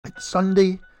It's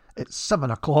Sunday, it's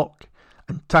 7 o'clock,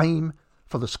 and time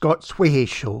for the Scots Whay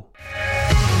Show.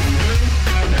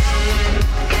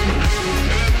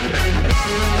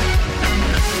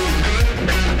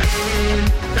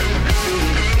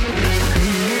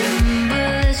 Remember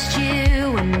last year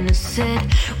when I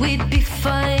said we'd be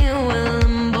fine well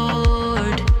on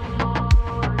board?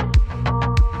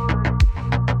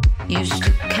 Used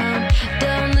to count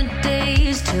down the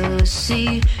days till I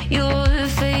see your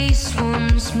face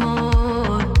once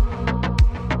more.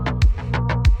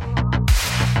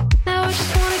 Now I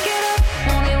just wanna get up,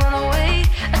 wanna run away.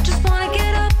 I just wanna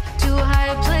get up to a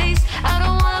higher place. I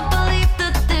don't wanna believe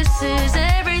that this is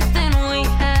everything we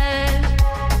had.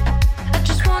 I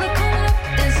just wanna come up,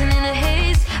 dancing in a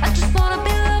haze. I just wanna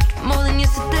be loved more than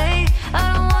yesterday.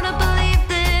 I don't wanna believe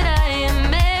that I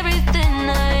am everything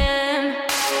I am.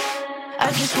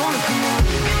 I just wanna come up.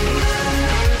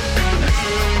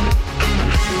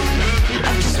 I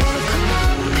just wanna come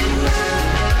up.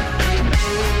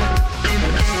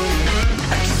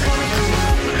 I just wanna come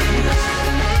up.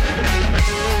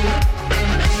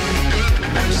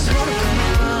 I just wanna come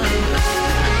up.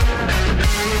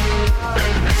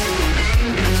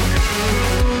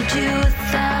 Told you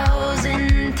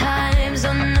 1,000 times, I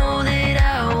know that I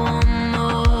want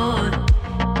more.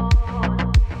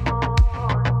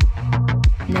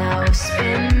 Now I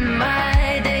spend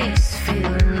my days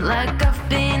feeling like I've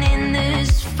been in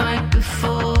this fight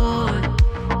before.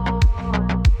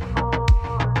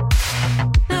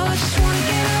 Now I just wanna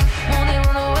get up, wanna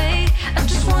run away. I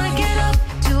just wanna get up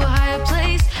to a higher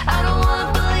place. I don't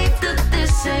wanna believe that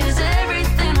this is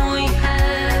everything we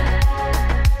had.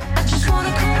 I just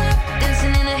wanna come up,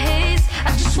 dancing in a haze.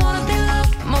 I just wanna be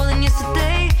loved more than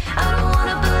yesterday. I don't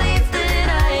wanna believe that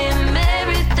I am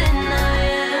everything I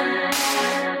am.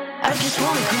 I just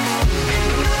wanna come up.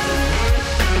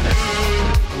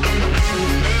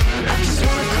 I just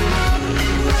wanna come up.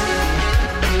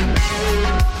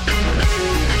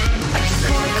 I just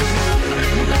wanna come up.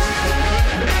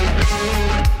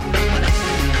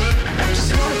 I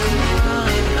just wanna come up.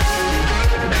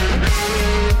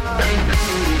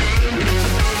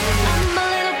 I'm a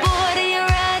little boy that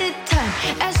you're out of time,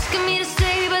 asking me to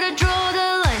stay, but I draw the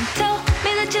line. Tell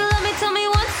me that you love me, tell me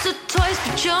once or twice,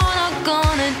 but you're not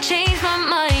gonna change my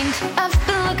mind. I've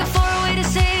been looking for a way to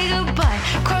say goodbye,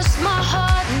 cross my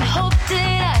heart and hope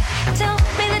that I. Tell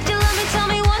me that you love me, tell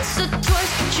me once or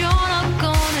twice, but you're not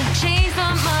gonna change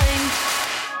my mind.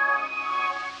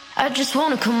 I just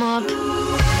wanna come up. I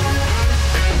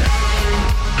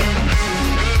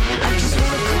just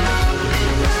wanna come up.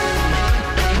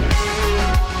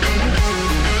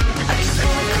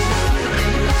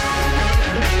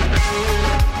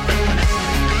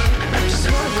 I just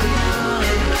wanna come up.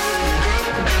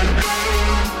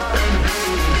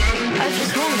 I just wanna come up. I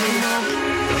just wanna come up.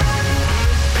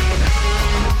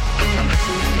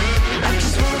 I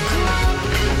just wanna come up.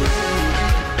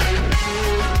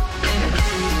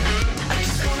 I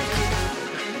just wanna come up.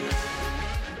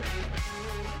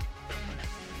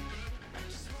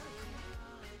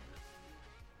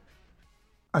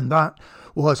 And that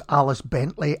was Alice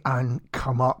Bentley and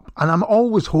Come Up. And I'm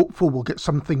always hopeful we'll get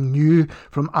something new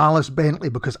from Alice Bentley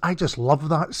because I just love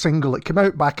that single. It came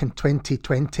out back in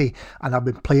 2020 and I've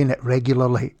been playing it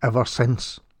regularly ever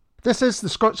since. This is the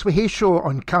Scots Whay Show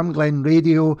on Camglen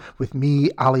Radio with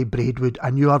me, Ali Braidwood,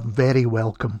 and you are very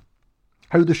welcome.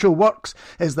 How the show works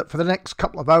is that for the next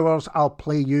couple of hours I'll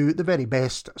play you the very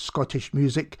best Scottish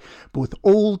music, both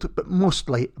old but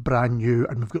mostly brand new,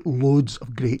 and we've got loads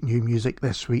of great new music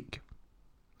this week.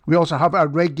 We also have our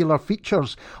regular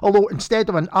features, although instead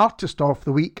of an artist of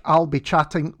the week I'll be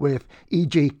chatting with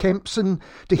AJ Kempson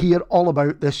to hear all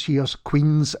about this year's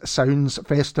Queen's Sounds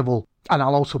Festival, and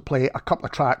I'll also play a couple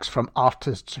of tracks from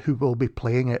artists who will be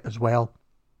playing it as well.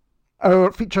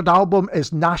 Our featured album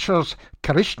is Nasher's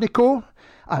Karishnikko,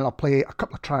 and I'll play a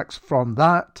couple of tracks from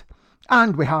that.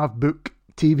 And we have book,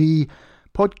 TV,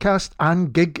 podcast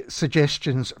and gig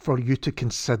suggestions for you to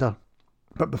consider.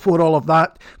 But before all of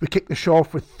that, we kick the show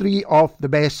off with 3 of the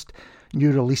best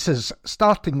new releases,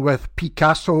 starting with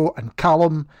Picasso and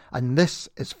Callum, and this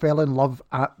is Fell in Love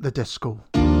at the Disco.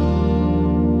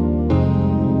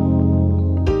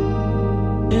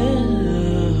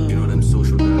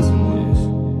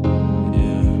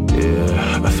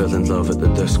 I fell in love at the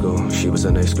disco. She was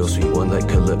a nice girl, sweet one like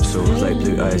Calypso. Like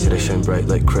blue eyes, yeah, they shine bright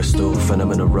like crystal.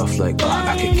 Phenomenal rough like,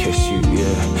 I could kiss you,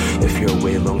 yeah. If you're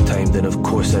away a long time, then of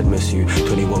course I'd miss you.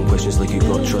 21 questions like you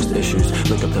got trust issues.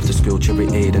 Link up after school, cherry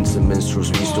aid and some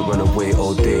minstrels. We used to run away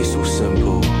all day, so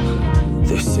simple.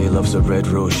 They say love's a red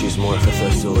rose, she's more of a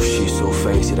thistle. She's so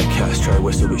fine, see the cats try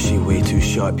whistle, but she way too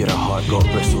sharp, yet her heart got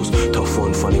bristles. Tough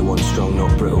one, funny one, strong,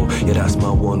 not brittle. Yeah, that's my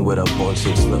one with a bond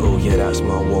since little. Yeah, that's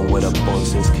my one with a bond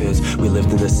since kids. We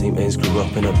lived in the same ends, grew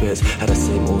up in a bit. Had the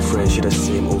same old friends, she had the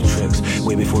same old tricks.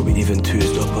 Way before we even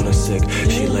toozed up on a cig.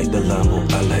 She liked the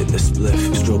Lambo, I liked the spliff.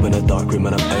 Strobe in a dark room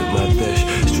and I'm out my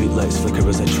dish. Street lights flicker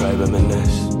as I try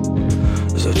reminisce.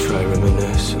 As I try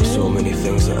reminisce, so many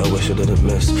things that I wish I didn't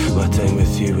miss. My time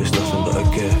with you was nothing but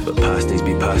a gift. But past days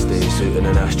be past days, out in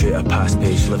an ashtray, a past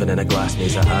page. Living in a glass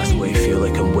maze, I ask way, feel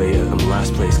like I'm way out. I'm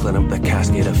last place, cleaning up the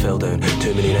cascade I fell down.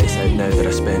 Too many nights out now that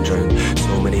I spent drowned.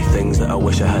 So many things that I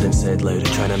wish I hadn't said loud.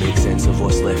 Trying to make sense of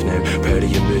what's left now. Proud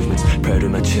of your movements, proud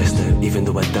of my chest now. Even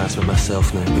though I dance with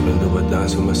myself now. Even though I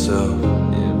dance with myself.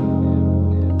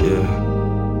 Yeah.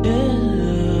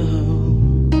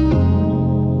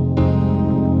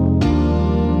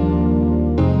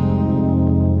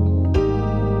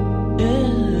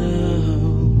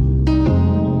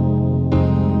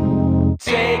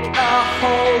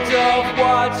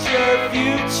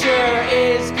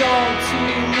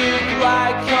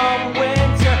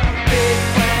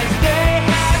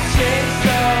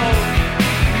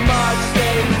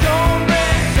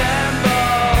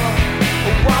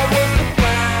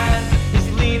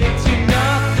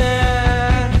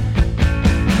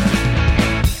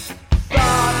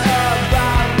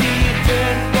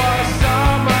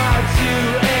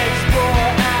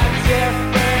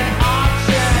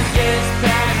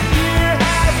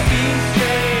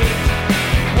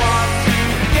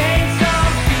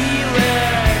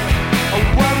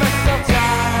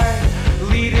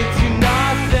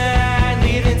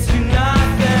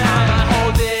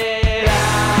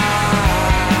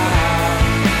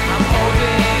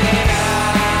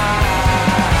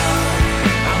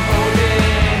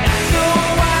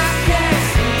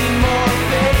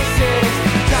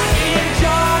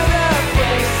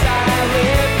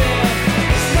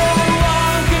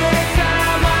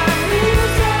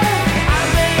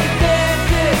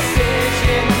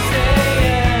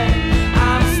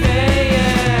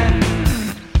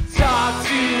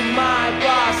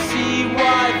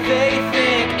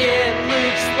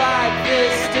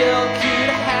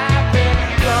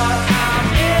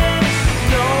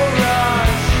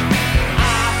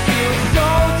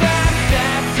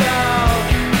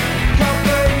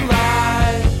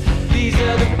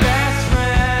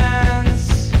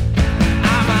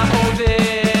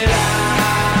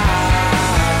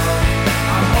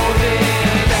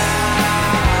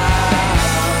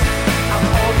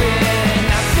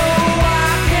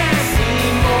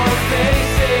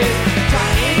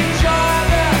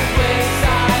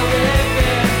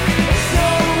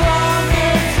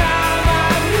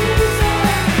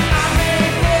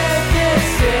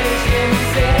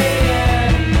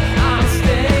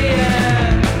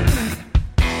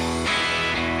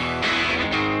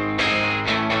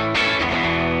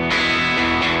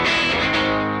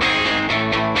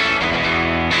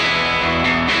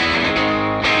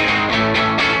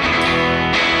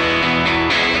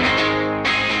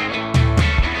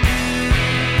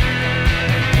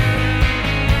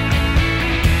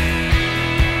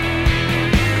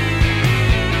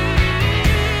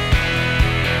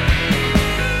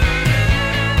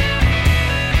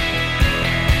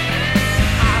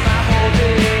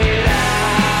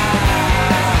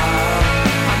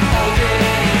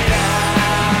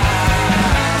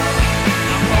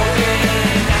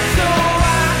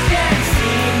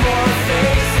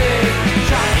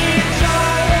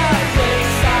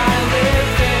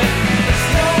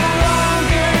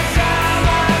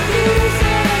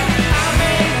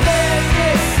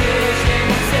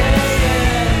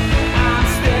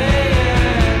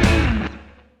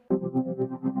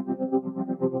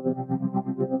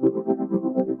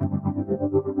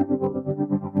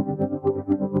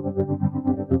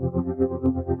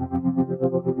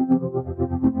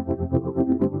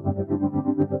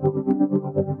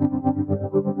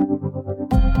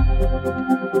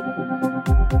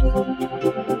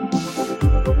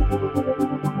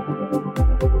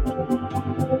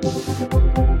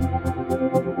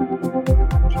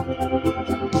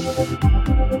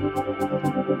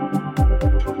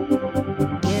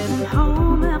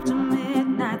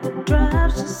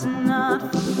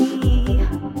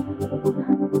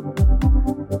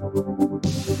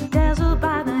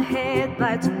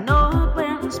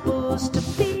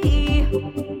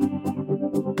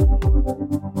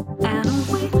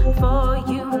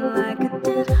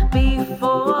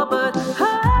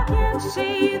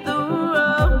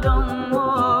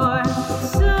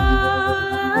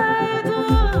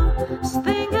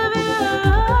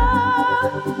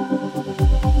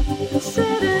 Say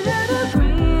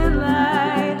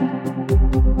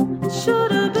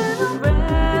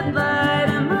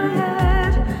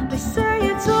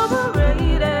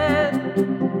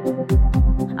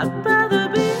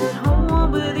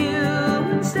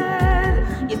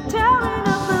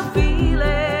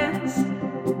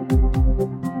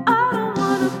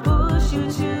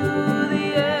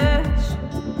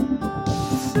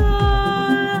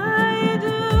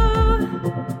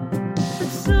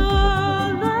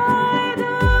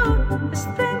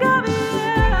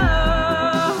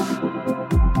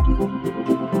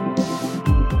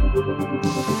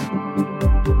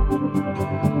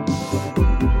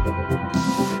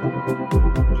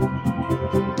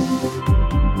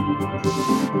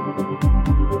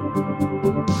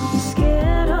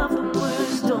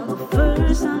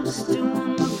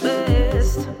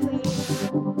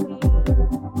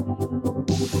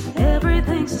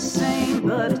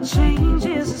but a change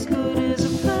is as good as a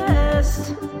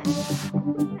best.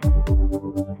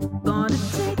 Gonna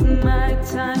take my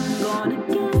time, gonna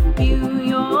give you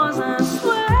yours. I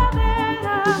swear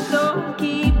that I'm not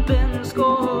keeping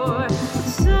score.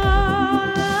 It's all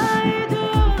I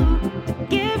do,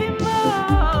 give you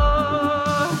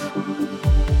more.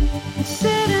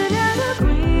 Sitting at a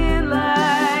green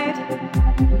light,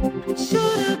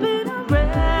 should have been a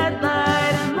red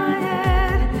light in my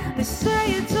head. They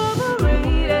say it's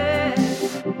overrated.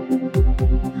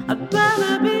 I'd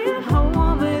rather be at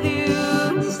home with you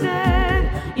instead.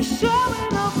 You're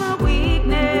showing off my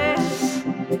weakness.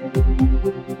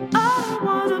 I don't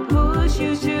wanna push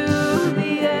you to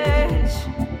the edge.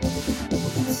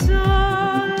 It's all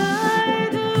I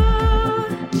do.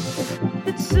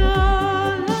 It's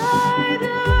all I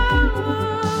do.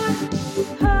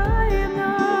 I am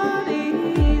not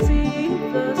easy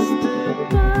flustered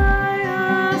by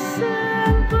a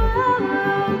simple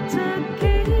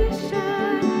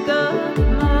altercation. Got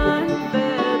my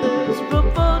feathers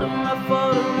ruffled and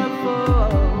ruffled and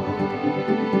ruffled.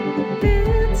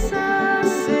 It's a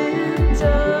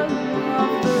symptom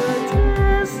of the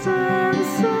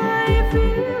distance I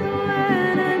feel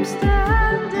when I'm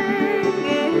standing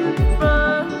in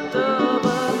front of a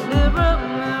mirror,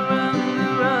 mirror,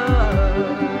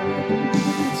 mirror.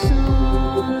 It's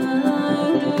all I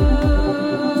do.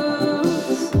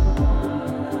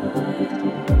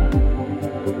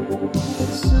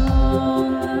 It's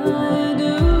all I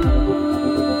do.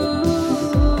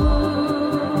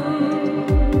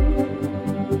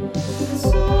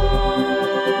 It's all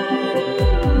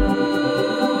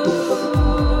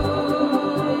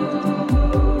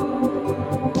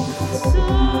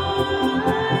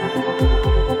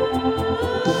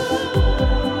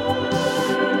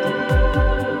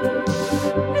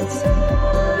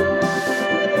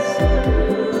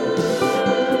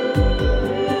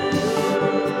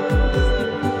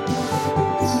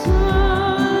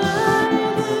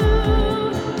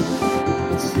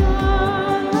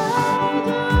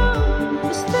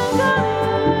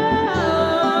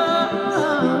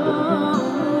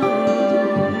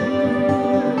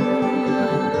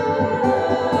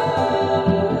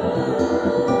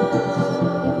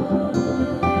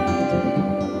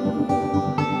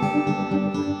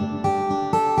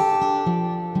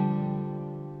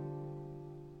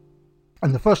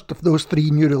And the first of those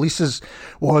three new releases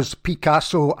was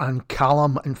Picasso and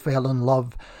Callum and Fell in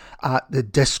Love at the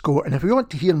Disco. And if you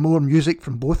want to hear more music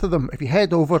from both of them, if you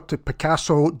head over to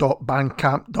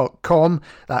picasso.bandcamp.com,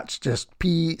 that's just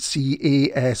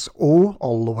P-C-A-S-O,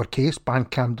 all lowercase,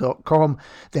 bandcamp.com,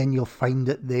 then you'll find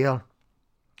it there.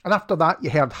 And after that, you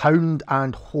heard Hound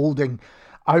and Holding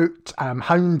Out.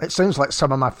 Hound, it sounds like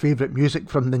some of my favourite music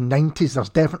from the 90s. There's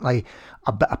definitely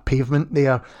a bit of Pavement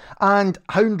there. And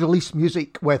Hound released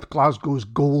music with Glasgow's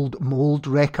Gold Mould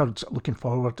Records. Looking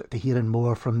forward to hearing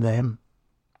more from them.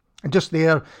 And just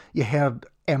there, you heard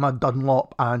Emma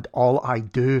Dunlop and All I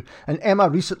Do. And Emma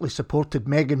recently supported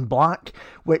Megan Black,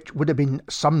 which would have been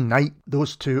some night,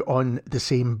 those two on the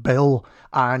same bill.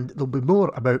 And there'll be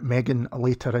more about Megan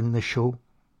later in the show.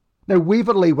 Now,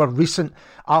 Waverley were recent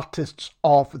Artists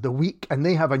of the Week, and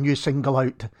they have a new single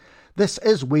out. This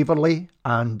is Waverley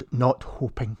and Not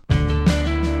Hoping.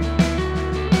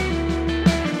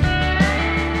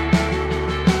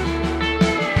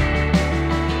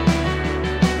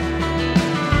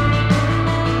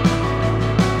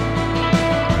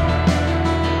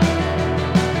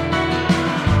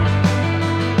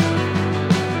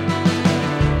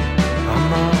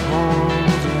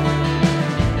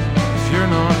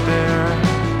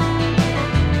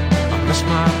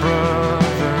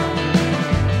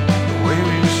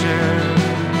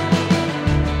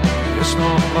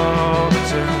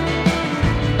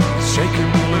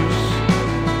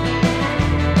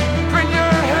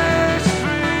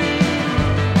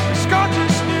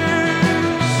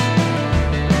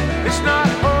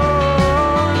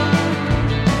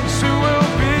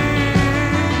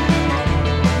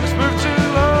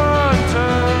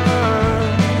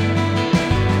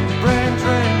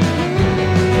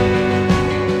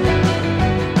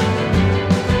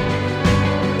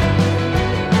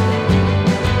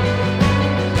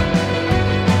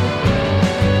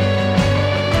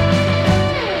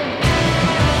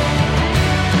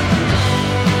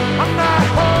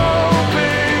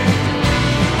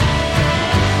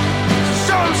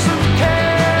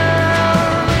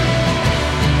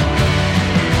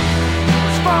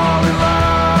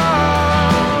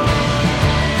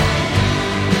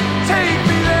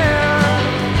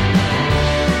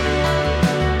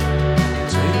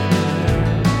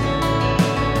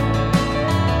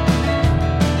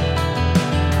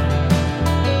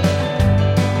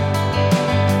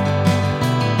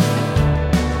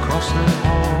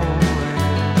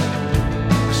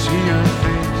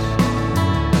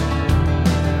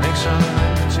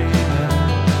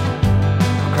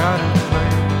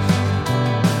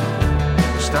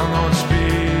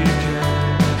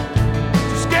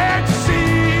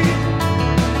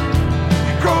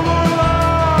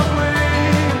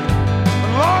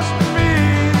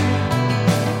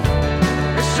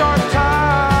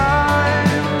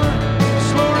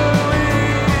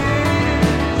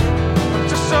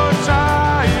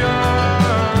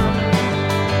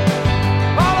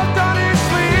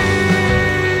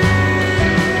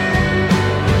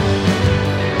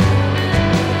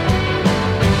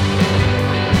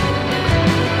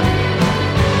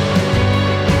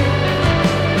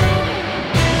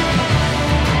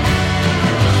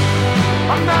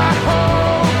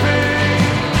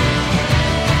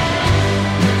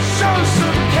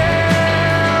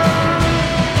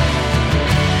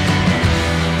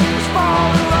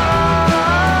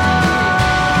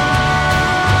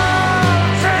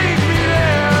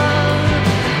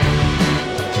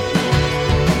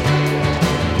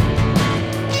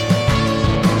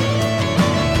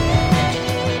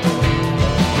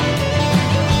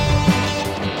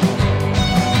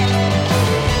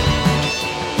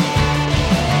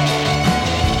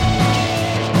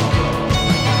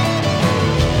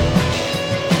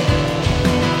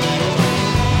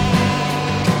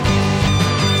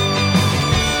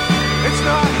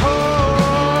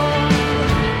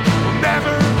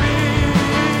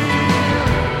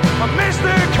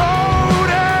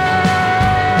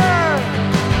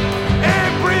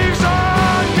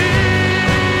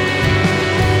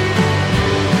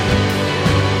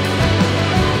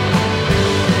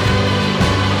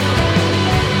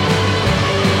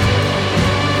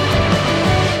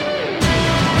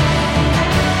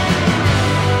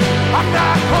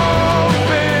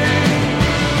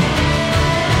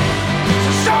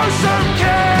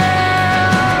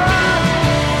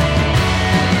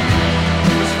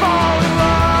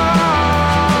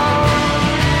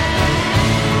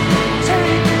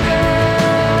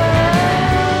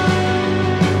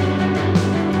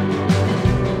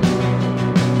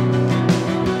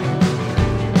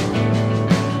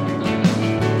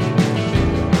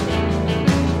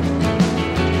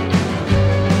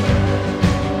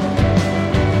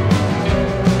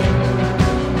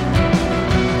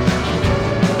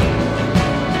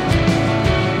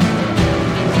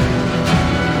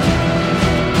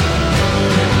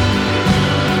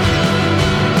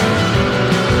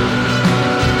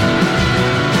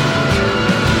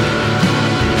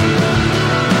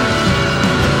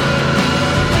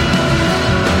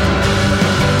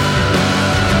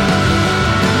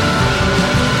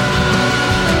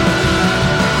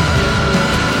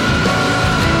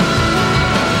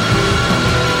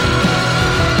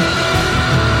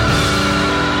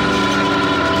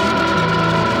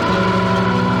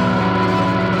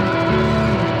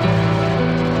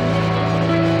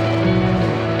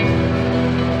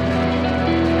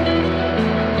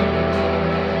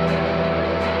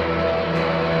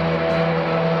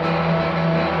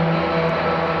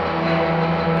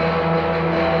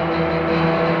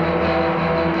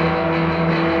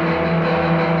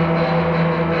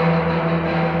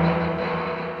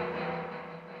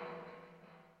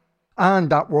 And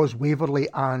that was Waverley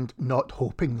and Not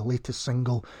Hoping, the latest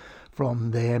single from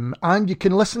them. And you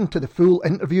can listen to the full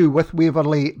interview with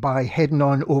Waverley by heading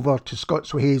on over to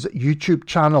Scots Whay's YouTube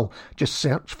channel. Just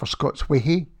search for Scots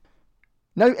Whay.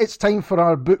 Now it's time for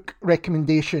our book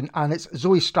recommendation, and it's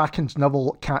Zoe Strachan's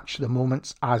novel Catch the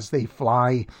Moments as They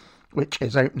Fly, which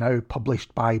is out now,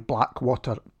 published by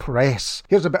Blackwater Press.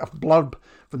 Here's a bit of blurb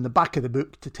from the back of the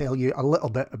book to tell you a little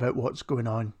bit about what's going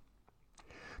on.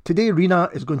 Today, Rena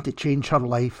is going to change her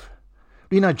life.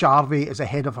 Rena Jarvie is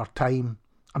ahead of her time,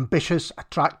 ambitious,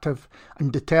 attractive,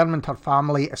 and determined her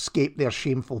family escape their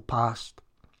shameful past.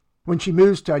 When she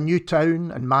moves to a new town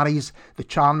and marries the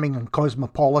charming and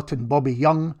cosmopolitan Bobby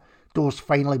Young, doors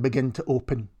finally begin to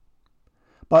open.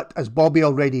 But as Bobby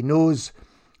already knows,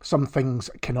 some things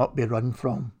cannot be run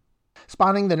from.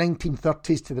 Spanning the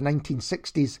 1930s to the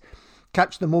 1960s,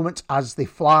 Catch the Moments as They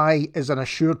Fly is an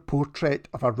assured portrait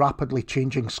of a rapidly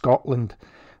changing Scotland,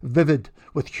 vivid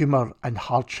with humour and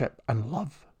hardship and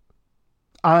love.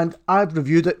 And I've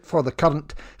reviewed it for the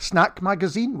current Snack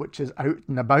magazine, which is out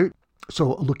and about,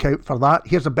 so look out for that.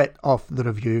 Here's a bit of the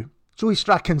review. Zoe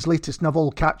Strachan's latest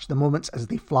novel, Catch the Moments as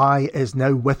They Fly, is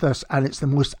now with us, and it's the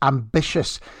most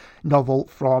ambitious novel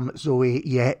from Zoe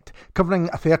yet. Covering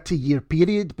a 30-year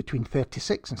period between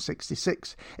 36 and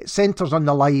 66, it centres on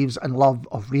the lives and love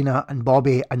of Rena and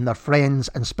Bobby and their friends,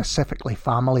 and specifically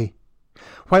family.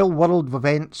 While world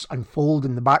events unfold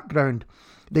in the background,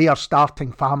 they are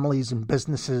starting families and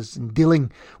businesses and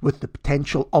dealing with the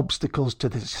potential obstacles to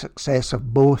the success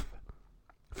of both.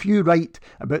 Few write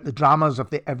about the dramas of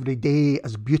the everyday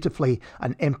as beautifully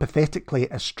and empathetically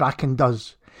as Strachan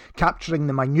does, capturing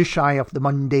the minutiae of the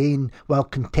mundane while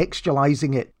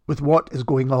contextualising it with what is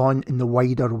going on in the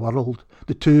wider world,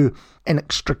 the two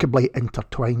inextricably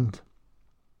intertwined.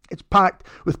 It's packed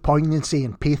with poignancy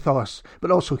and pathos,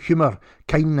 but also humour,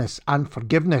 kindness and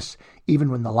forgiveness, even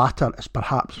when the latter is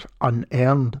perhaps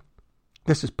unearned.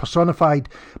 This is personified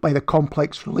by the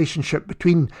complex relationship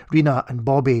between Rena and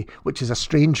Bobby, which is a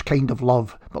strange kind of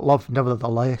love, but love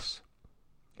nevertheless.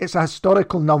 It's a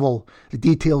historical novel. The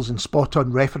details and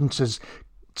spot-on references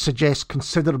suggest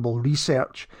considerable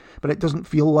research, but it doesn't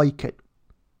feel like it.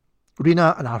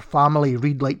 Rena and her family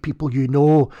read like people you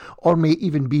know, or may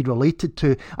even be related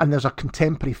to, and there's a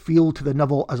contemporary feel to the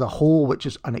novel as a whole which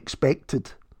is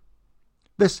unexpected.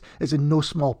 This is in no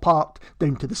small part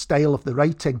down to the style of the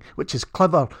writing, which is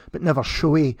clever but never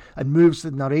showy, and moves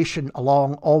the narration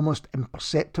along almost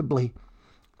imperceptibly.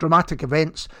 Dramatic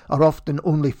events are often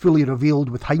only fully revealed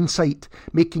with hindsight,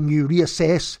 making you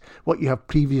reassess what you have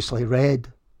previously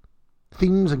read.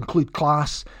 Themes include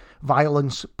class,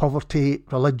 violence, poverty,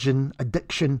 religion,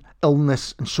 addiction,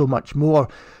 illness, and so much more,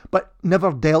 but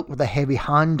never dealt with a heavy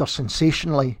hand or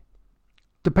sensationally.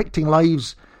 Depicting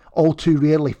lives all too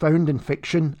rarely found in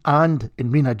fiction, and, in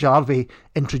Rena Jarvie,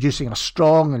 introducing a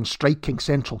strong and striking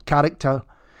central character,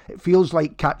 it feels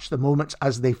like Catch the Moments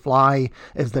as They Fly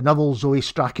is the novel Zoe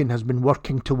Strachan has been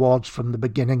working towards from the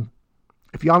beginning.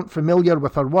 If you aren't familiar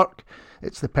with her work,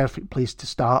 it's the perfect place to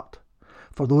start.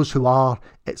 For those who are,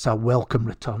 it's a welcome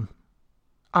return.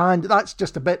 And that's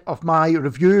just a bit of my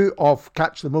review of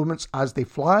Catch the Moments as They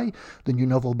Fly, the new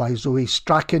novel by Zoe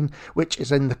Strachan, which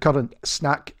is in the current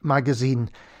Snack magazine.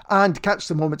 And Catch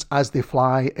the Moments as They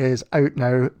Fly is out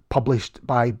now, published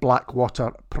by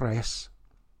Blackwater Press.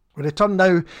 We return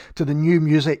now to the new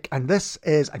music, and this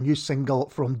is a new single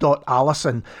from Dot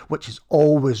Allison, which is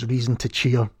always reason to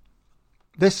cheer.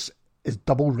 This is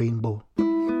Double Rainbow.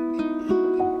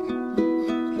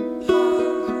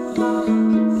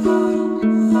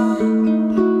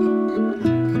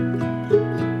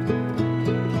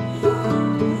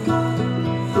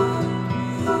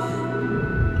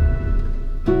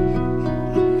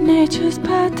 Nature's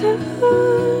patterns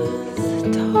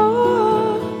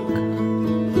talk,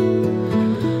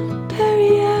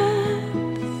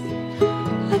 perianth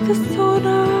like a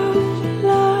sonar of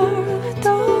love,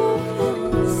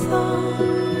 dolphin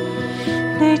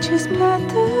song. Nature's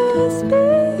patterns speak,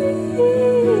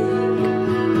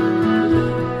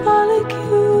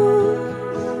 molecules,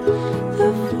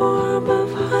 the form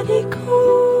of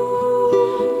honeycomb.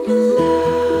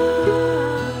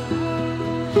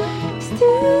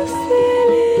 Still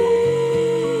sailing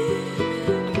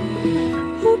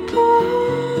upon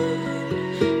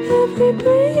every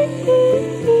breeze.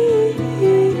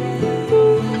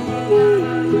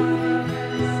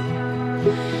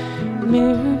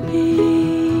 Mirror me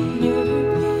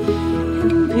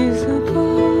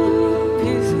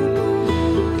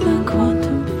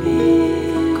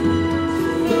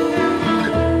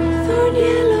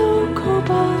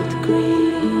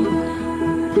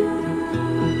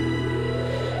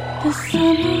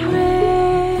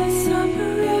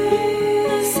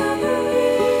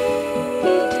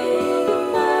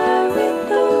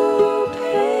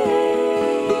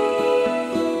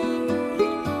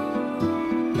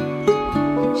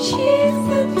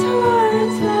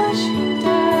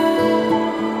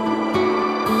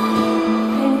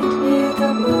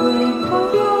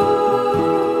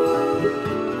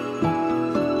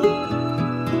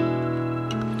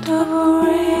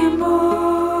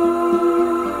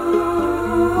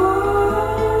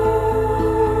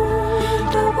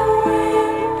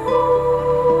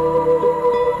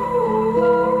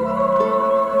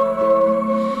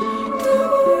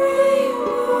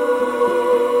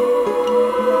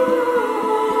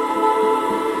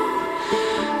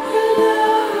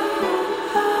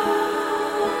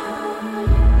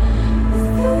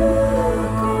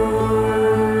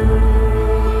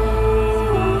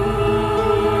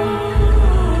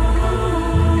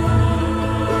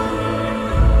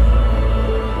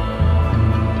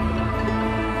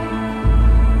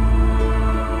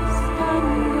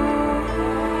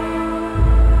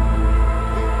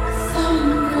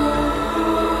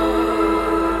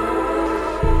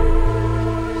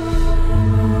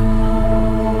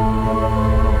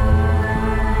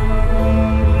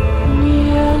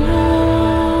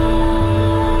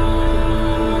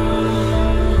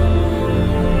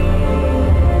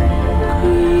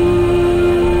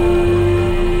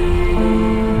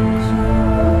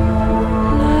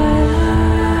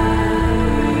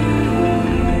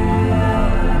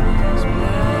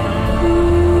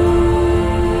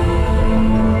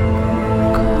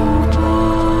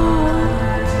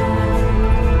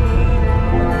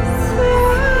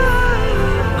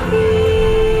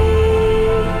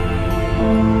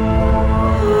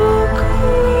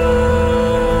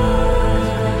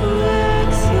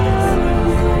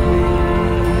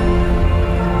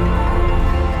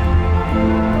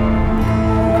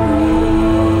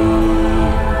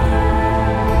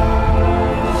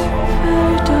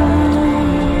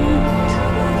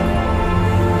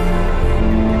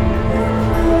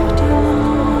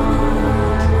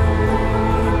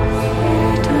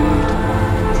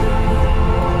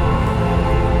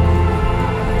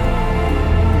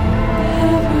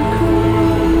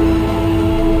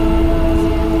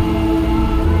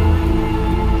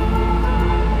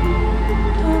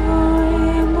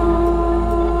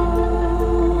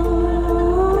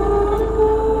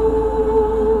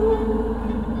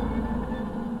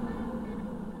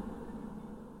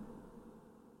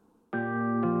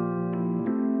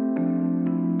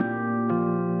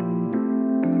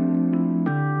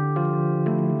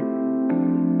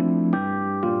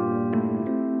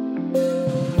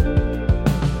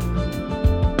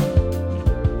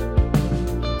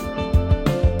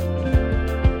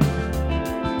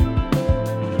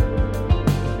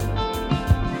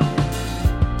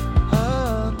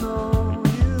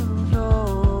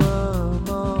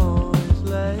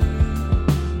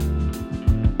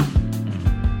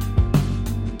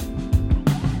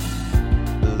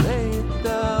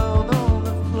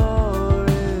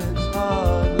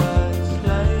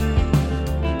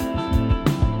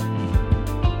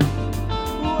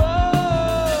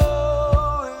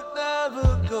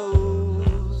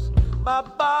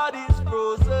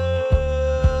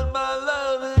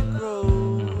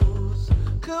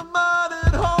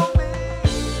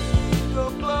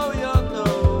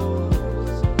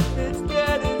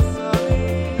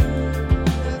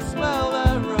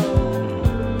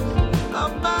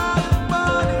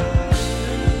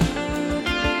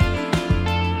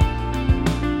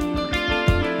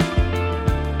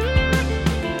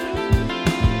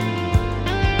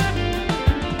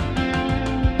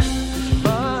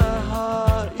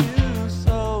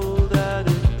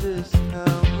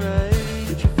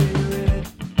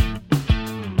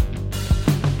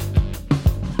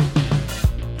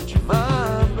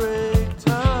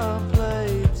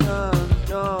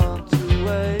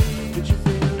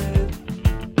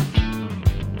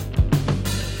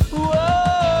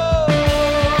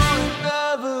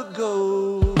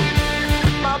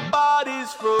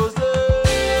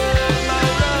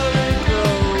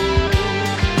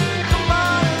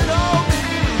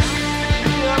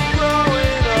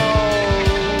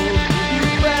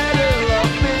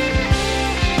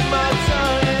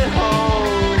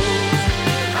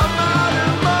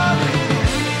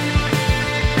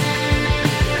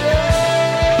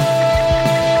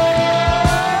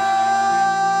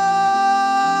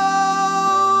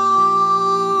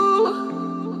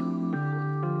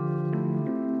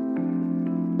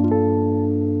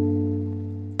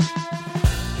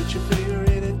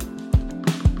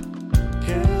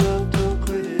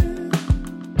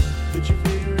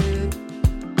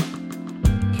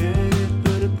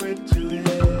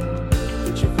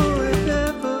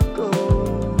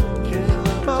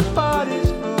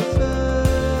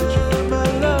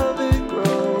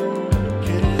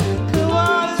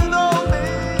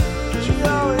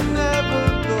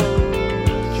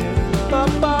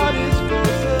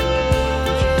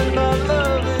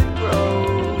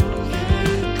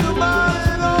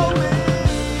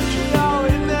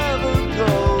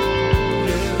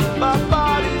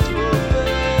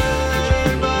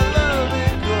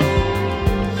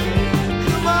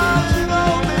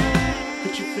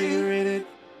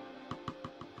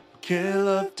Can't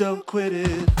love, don't quit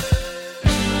it.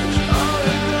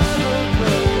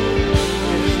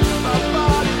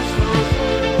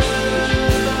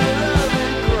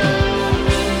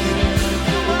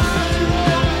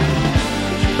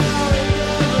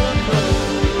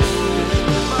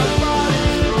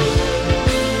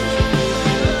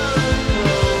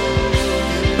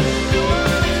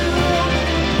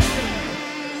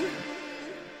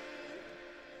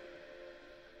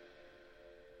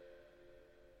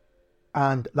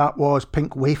 And that was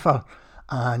Pink Wafer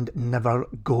and Never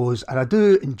Goes. And I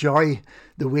do enjoy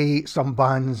the way some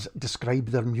bands describe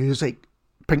their music.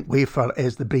 Pink Wafer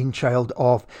is the brainchild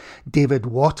of David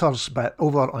Waters, but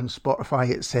over on Spotify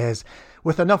it says,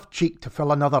 with enough cheek to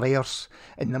fill another hearse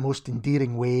in the most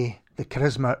endearing way, the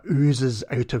charisma oozes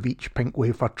out of each Pink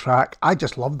Wafer track. I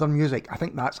just love their music. I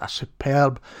think that's a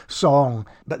superb song,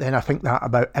 but then I think that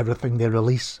about everything they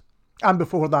release. And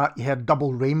before that you heard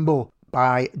Double Rainbow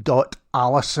by Dot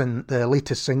Allison, the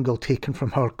latest single taken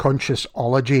from her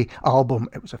Consciousology album.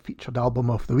 It was a featured album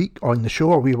of the week on the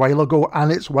show a wee while ago, and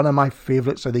it's one of my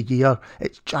favourites of the year.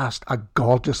 It's just a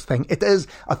gorgeous thing. It is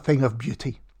a thing of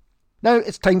beauty. Now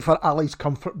it's time for Ali's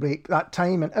Comfort Break, that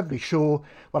time in every show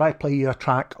where I play you a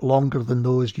track longer than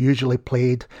those usually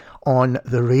played on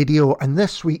the radio. And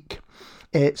this week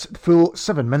it's the full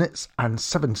 7 minutes and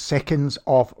 7 seconds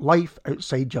of Life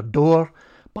Outside Your Door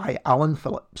by Alan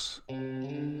Phillips.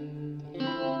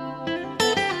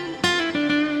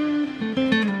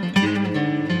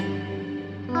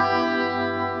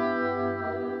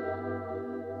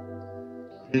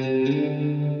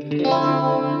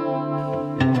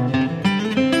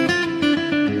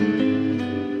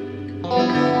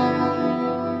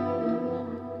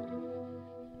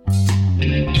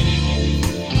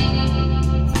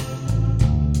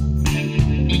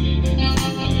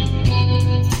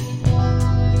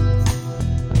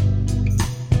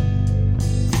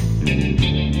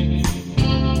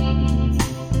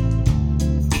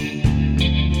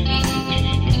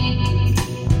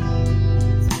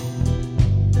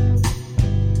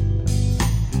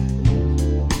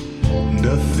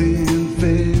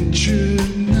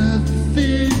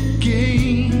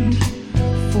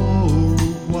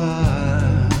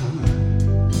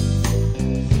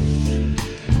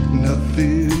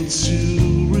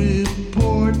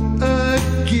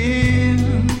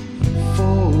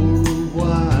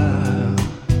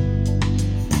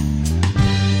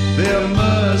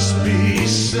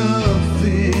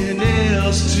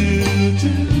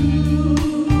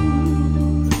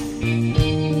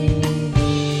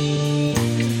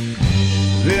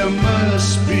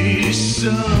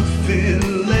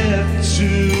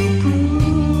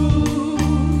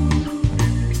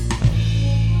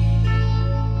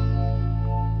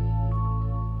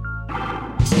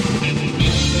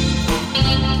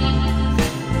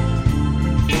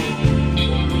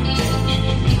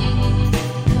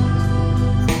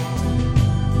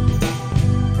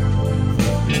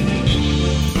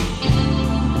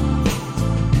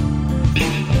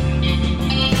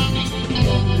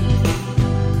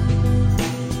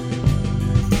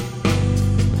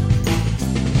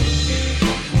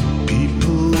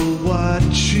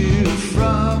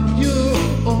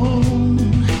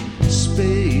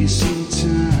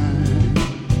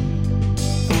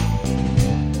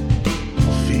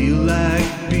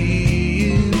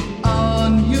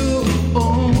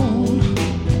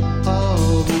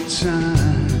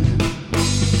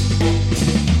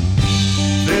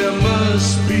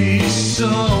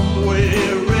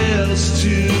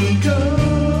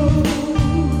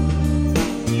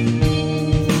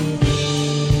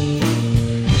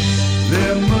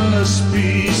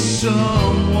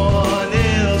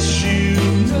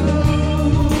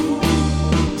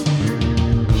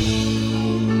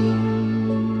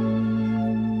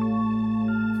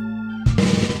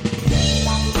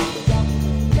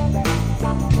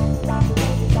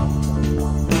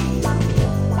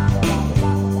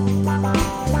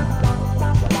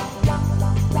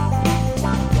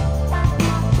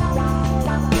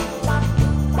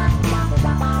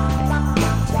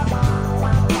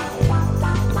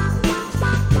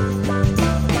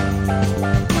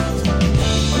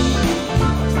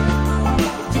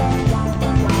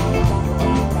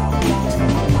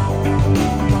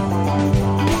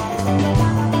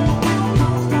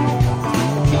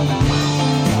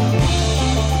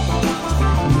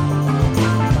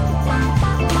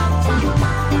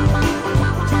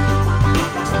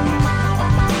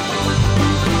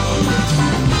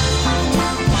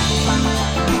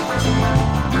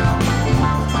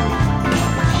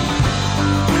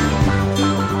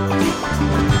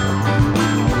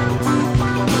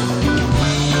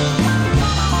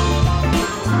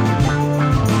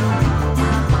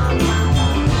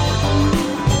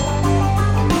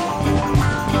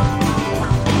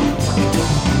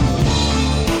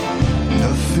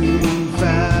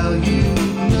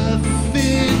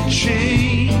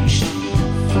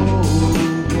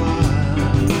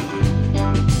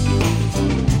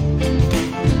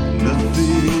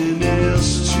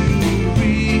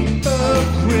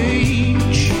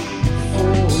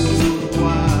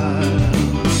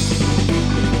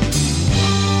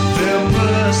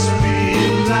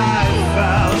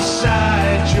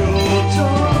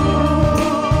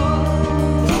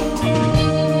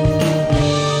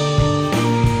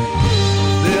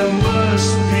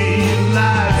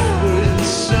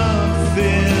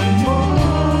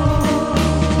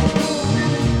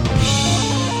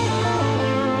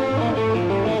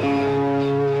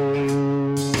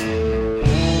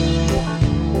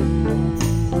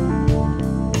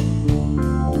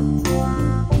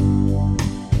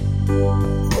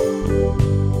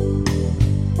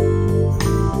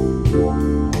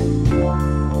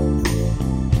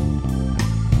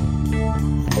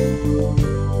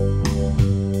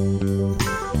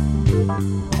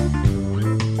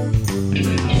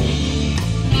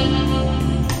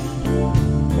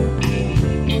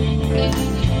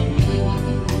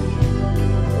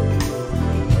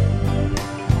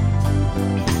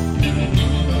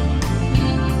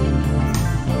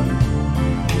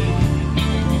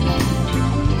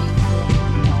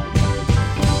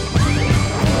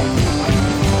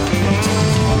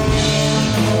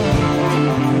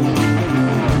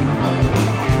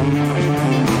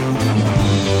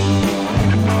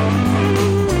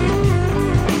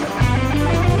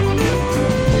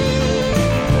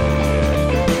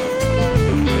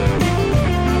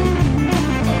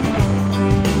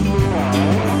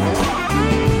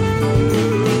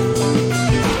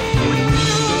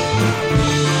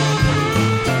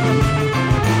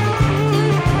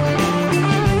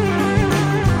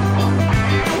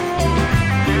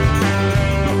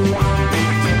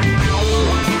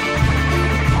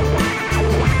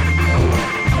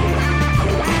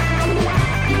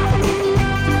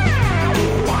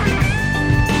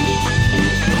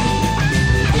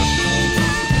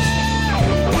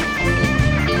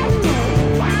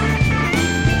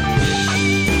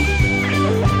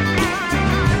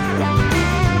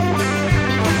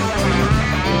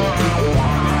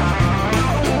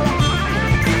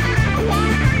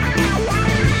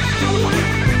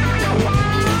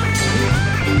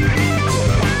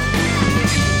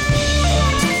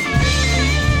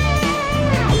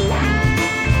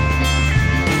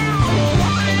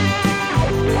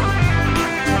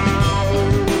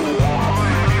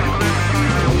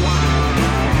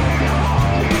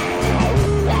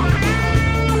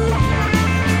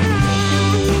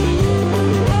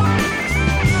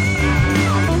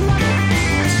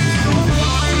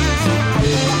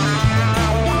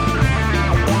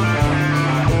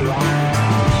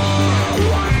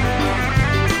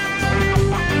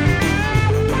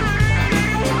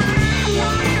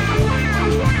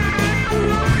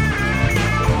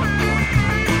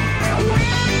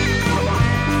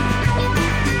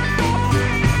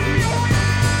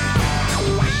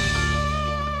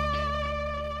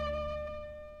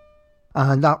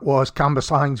 And that was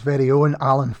Cambusang's very own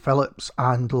Alan Phillips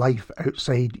and Life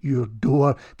Outside Your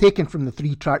Door, taken from the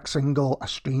 3-track single A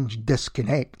Strange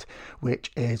Disconnect,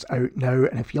 which is out now.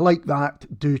 And if you like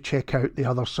that, do check out the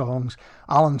other songs.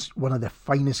 Alan's one of the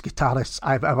finest guitarists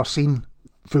I've ever seen,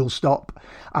 full stop.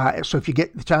 So if you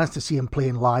get the chance to see him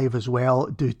playing live as well,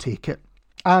 do take it.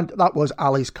 And that was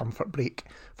Ali's Comfort Break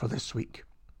for this week.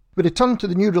 We return to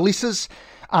the new releases,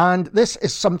 and this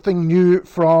is something new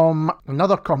from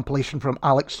another compilation from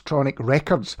Alextronic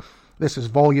Records. This is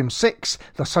Volume 6,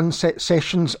 The Sunset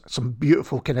Sessions, some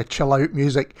beautiful kind of chill-out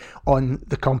music on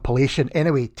the compilation.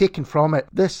 Anyway, taken from it,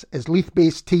 this is Leith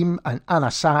Bass Team and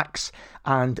Anna Sax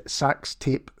and Sax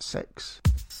Tape 6.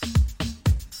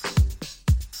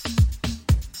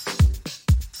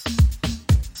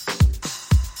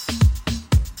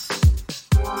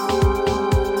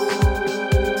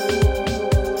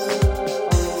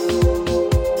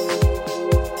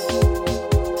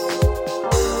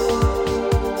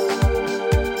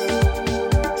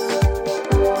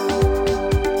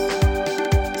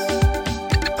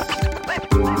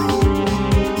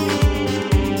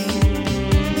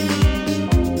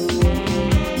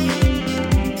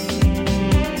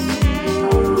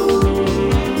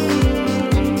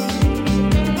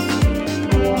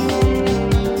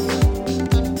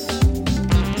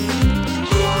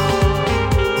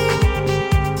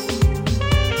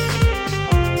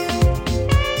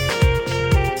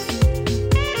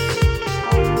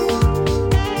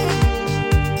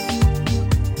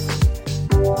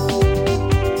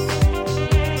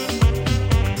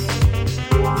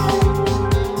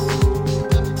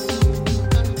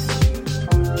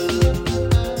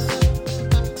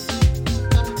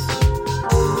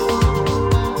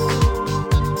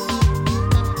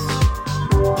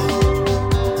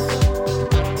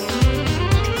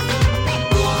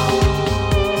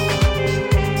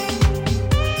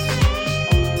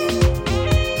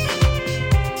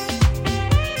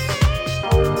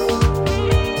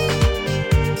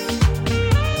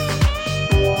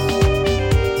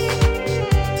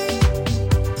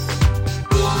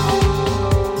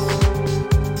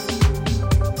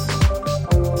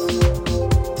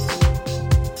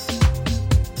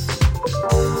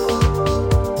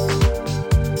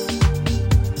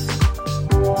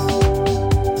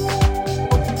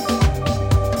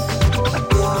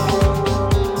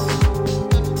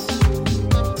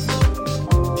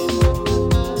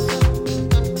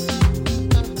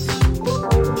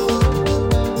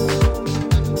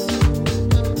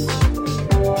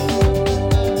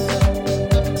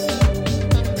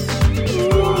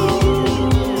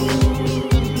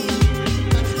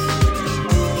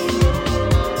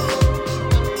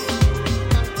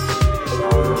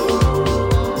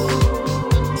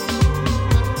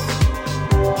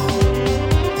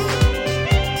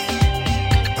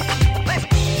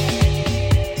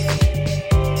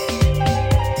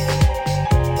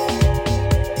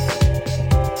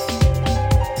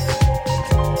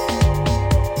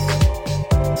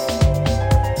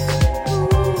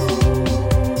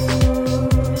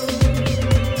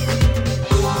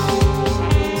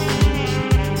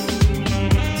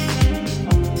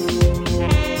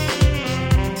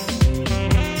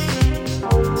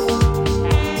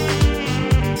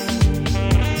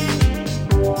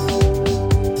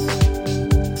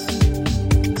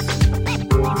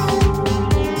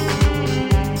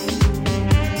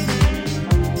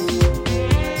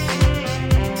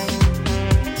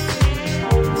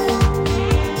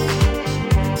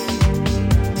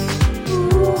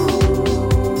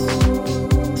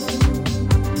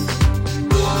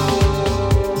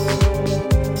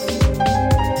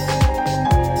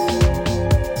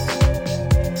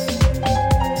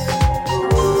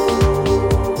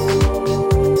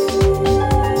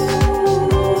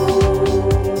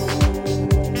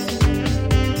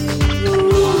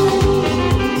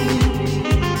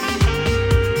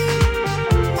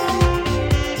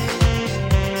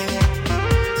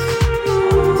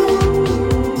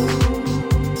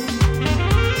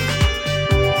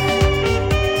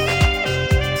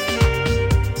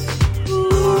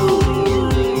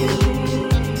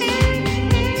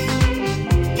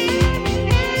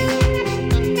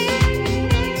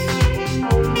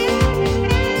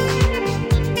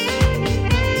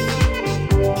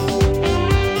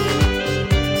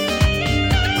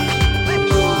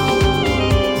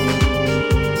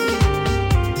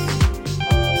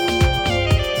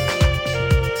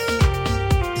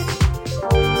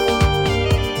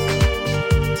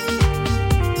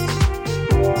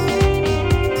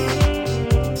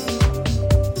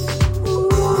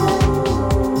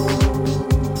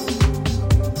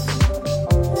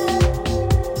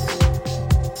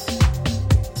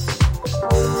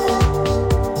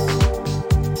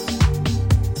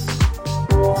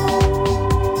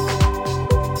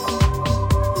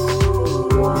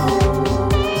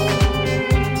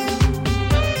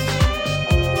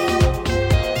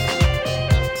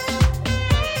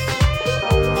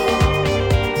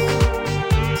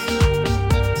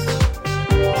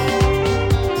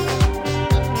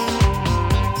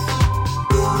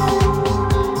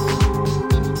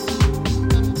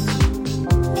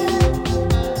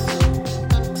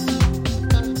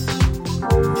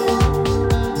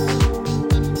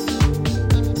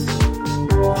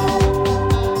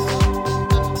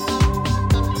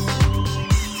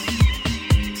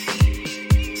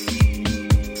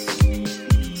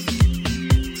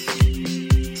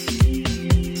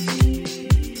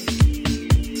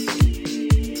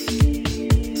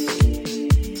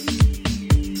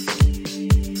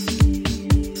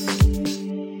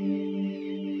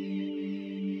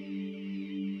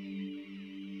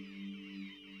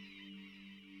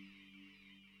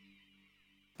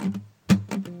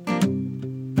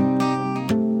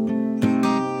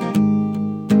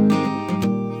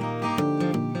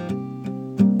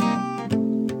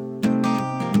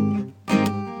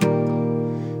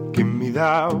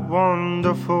 that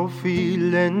wonderful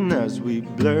feeling as we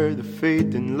blur the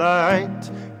fading light.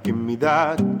 Give me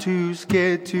that too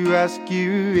scared to ask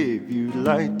you if you'd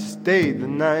like to stay the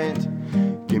night.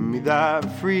 Give me that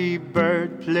free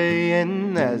bird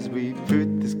playing as we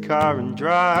put this car and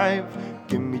drive.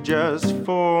 Give me just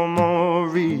 4 more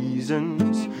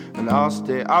reasons and I'll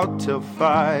stay out till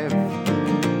 5.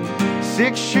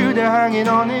 6-shooter hanging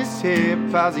on his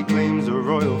hip as he claims a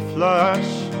royal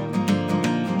flush.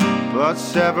 But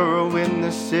several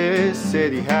witnesses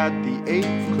said he had the 8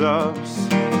 clubs.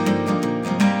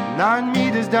 9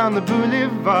 meters down the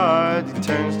boulevard, he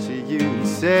turns to you and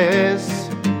says,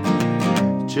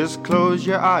 just close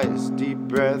your eyes, deep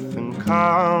breath and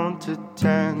count to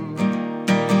 10.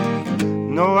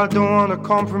 No, I don't wanna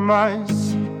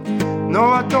compromise. No,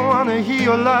 I don't wanna hear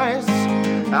your lies.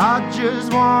 I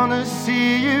just wanna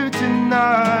see you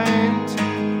tonight.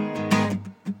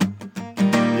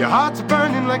 Your heart's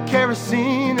burning like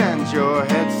kerosene and your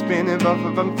head's spinning off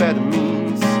of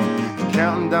amphetamines.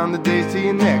 Counting down the days till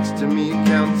you're next to me,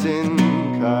 counting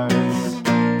cards.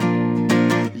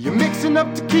 You're mixing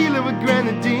up tequila with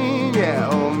grenadine. Yeah,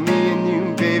 oh, me and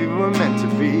you, baby, we're meant to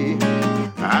be.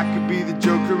 I could be the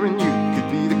joker and you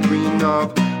could be the queen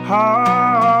of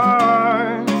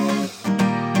hearts.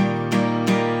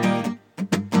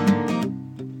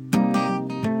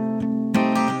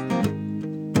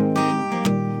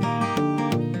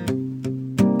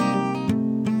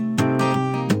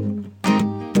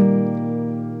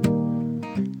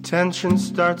 Tension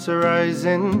starts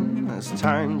arising as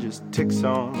time just ticks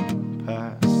on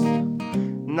past.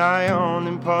 Nigh on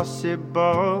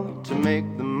impossible to make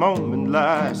the moment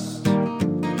last.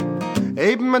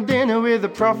 Ate my dinner with a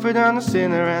prophet and a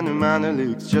sinner and a man who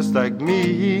looks just like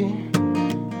me.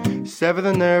 Sever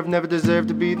the nerve, never deserve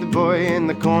to be the boy in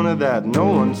the corner that no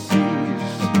one sees.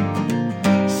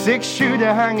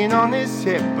 6-shooter hanging on his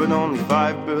hip but only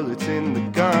 5 bullets in the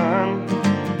gun.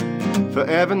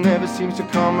 Forever never seems to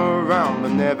come around,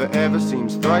 but never ever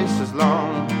seems thrice as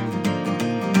long.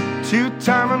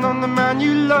 2-timing on the man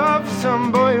you love, some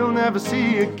boy you'll never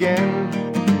see again.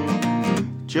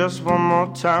 Just one more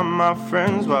time, my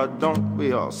friends, why don't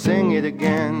we all sing it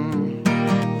again?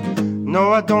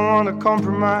 No, I don't wanna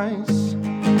compromise.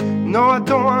 No, I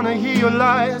don't wanna hear your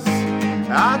lies.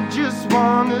 I just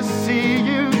wanna see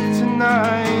you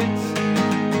tonight.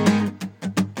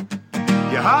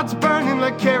 Your heart's burning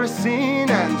like kerosene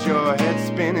and your head's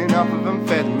spinning off of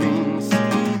amphetamines.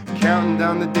 Counting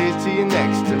down the days till you're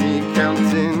next to me,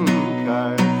 counting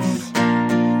cards.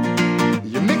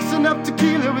 You're mixing up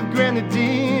tequila with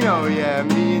grenadine. Oh yeah,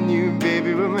 me and you,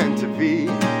 baby, we're meant to be.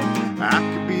 I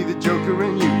could be the joker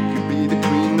and you could be the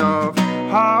queen of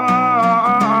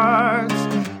hearts.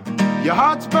 Your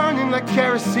heart's burning like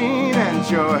kerosene and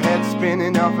your head's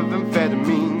spinning off of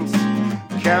amphetamines.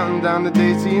 Counting down the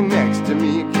days till you're next to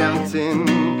me, counting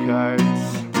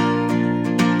cards.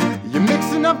 You're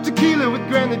mixing up tequila with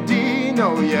grenadine.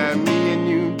 Oh yeah, me and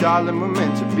you, darling, we're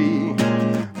meant to be.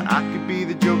 I could be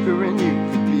the joker and you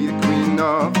could be the queen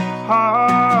of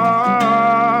hearts.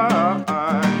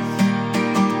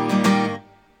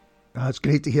 It's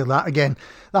great to hear that again.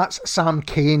 That's Sam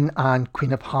Kane and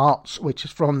Queen of Hearts, which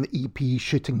is from the EP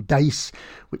Shooting Dice,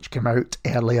 which came out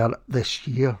earlier this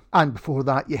year. And before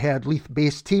that, you heard Leith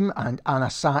Bass Team and Anna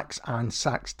Sax and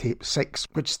Sax Tape 6,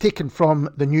 which is taken from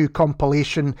the new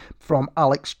compilation from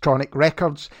Alextronic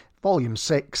Records, Volume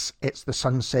 6, It's the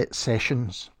Sunset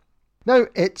Sessions. Now,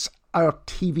 it's our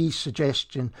TV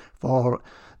suggestion for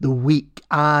the week,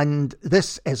 and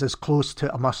this is as close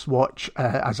to a must-watch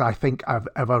as I think I've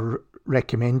ever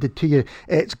recommended to you.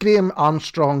 It's Graham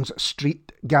Armstrong's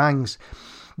Street Gangs.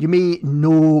 You may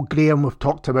know Graham, we've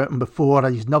talked about him before,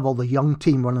 his novel The Young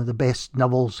Team, one of the best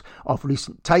novels of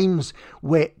recent times,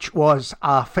 which was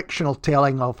a fictional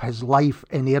telling of his life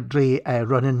in Airdrie,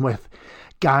 running with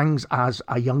gangs as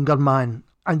a younger man.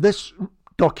 And this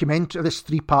documentary, this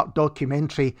 3-part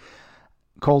documentary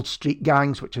called Street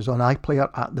Gangs, which is on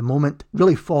iPlayer at the moment,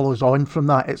 really follows on from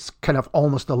that. It's kind of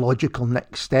almost a logical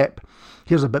next step.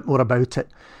 Here's a bit more about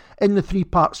it. In the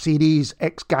 3-part series,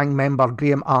 ex-gang member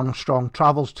Graham Armstrong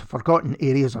travels to forgotten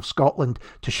areas of Scotland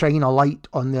to shine a light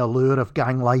on the allure of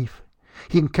gang life.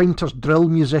 He encounters drill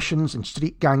musicians and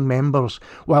street gang members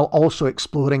while also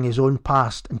exploring his own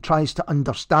past and tries to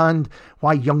understand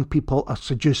why young people are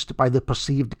seduced by the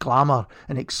perceived glamour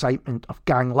and excitement of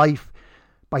gang life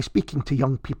by speaking to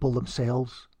young people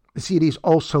themselves. The series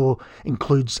also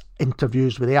includes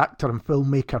interviews with the actor and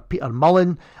filmmaker Peter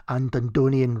Mullen and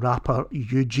Dundonian rapper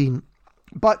Eugene.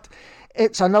 But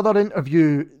it's another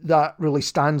interview that really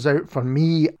stands out for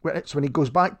me. It's when he goes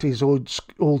back to his old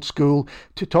school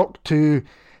to talk to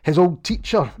His old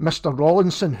teacher, Mr.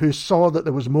 Rawlinson, who saw that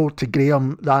there was more to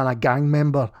Graham than a gang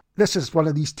member. This is one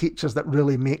of these teachers that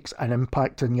really makes an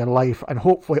impact in your life, and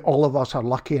hopefully all of us are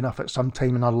lucky enough at some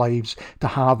time in our lives to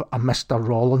have a Mr.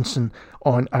 Rawlinson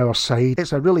on our side.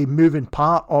 It's a really moving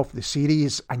part of the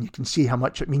series, and you can see how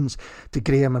much it means to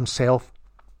Graham himself.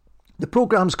 The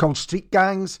programme's called Street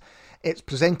Gangs. It's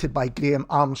presented by Graham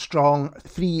Armstrong,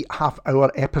 3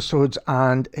 half-hour episodes,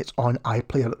 and it's on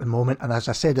iPlayer at the moment. And as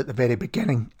I said at the very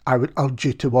beginning, I would urge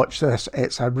you to watch this.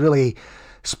 It's a really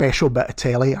special bit of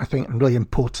telly, I think, and really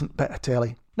important bit of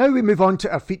telly. Now we move on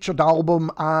to our featured album,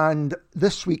 and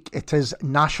this week it is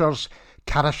Nasher's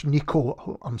Karashnikko. I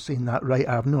hope I'm saying that right,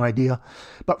 I have no idea.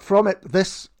 But from it,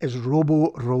 this is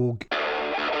Robo Rogue.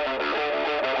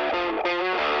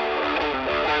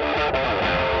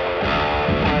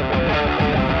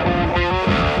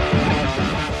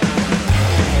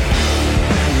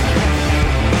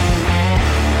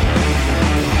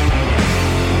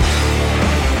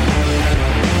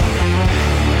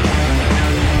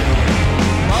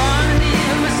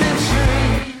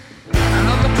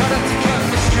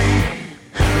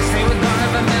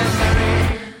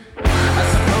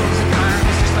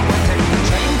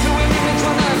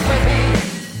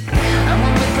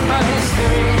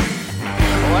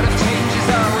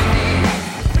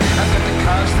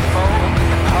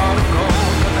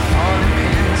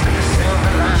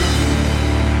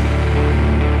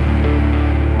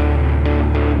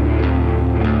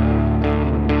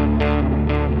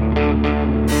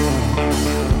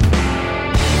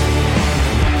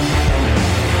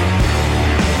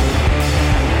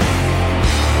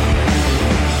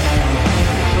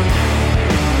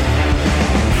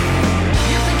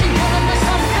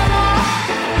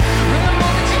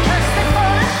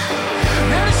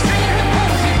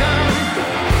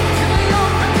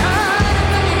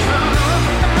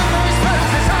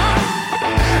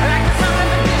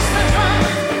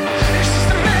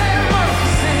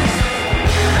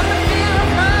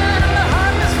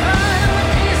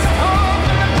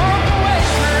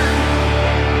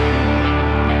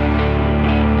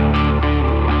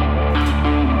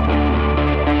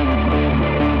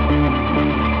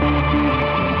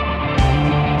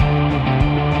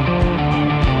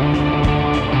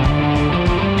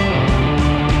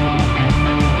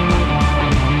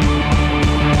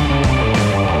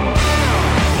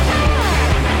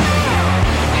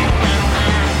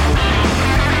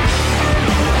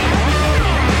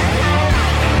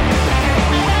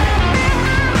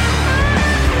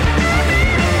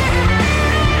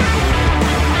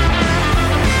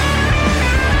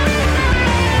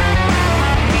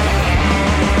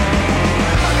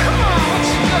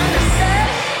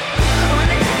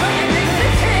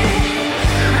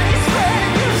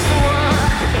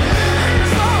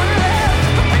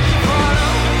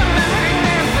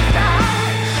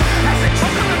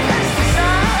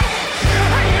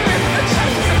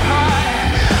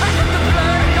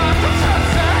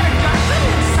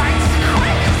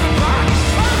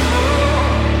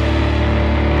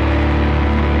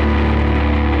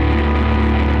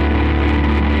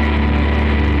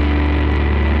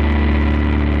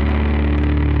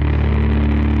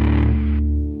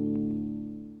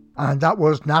 And that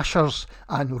was Nasher's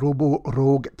and Robo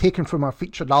Rogue, taken from our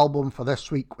featured album for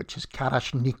this week, which is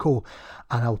Karashnikko,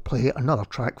 and I'll play another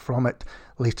track from it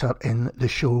later in the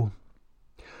show.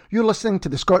 You're listening to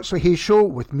the Scots Whay Show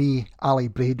with me, Ali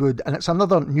Braidwood, and it's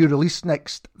another new release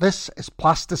next. This is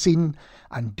Plasticine,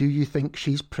 and Do You Think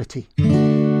She's Pretty?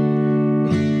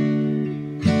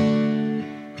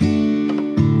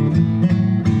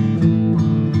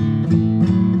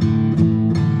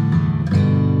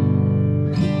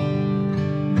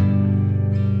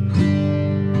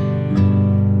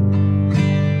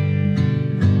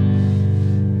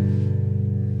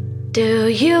 Do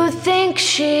you think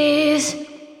she's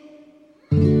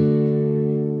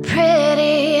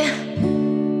pretty?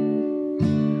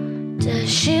 Does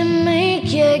she make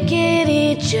you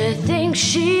giddy? Do you think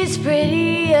she's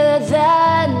prettier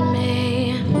than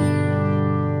me?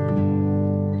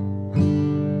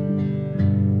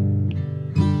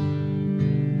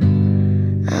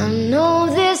 I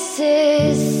know this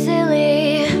is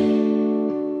silly,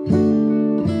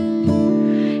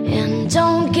 and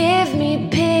don't give me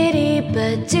pity,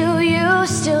 but do you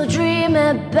still dream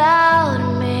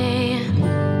about me?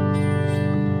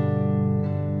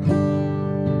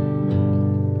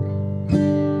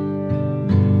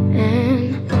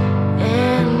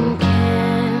 And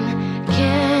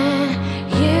can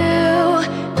you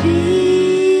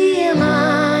be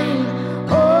mine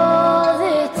all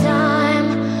the time,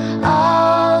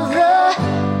 all the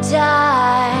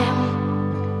time,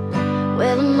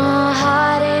 with my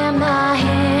heart in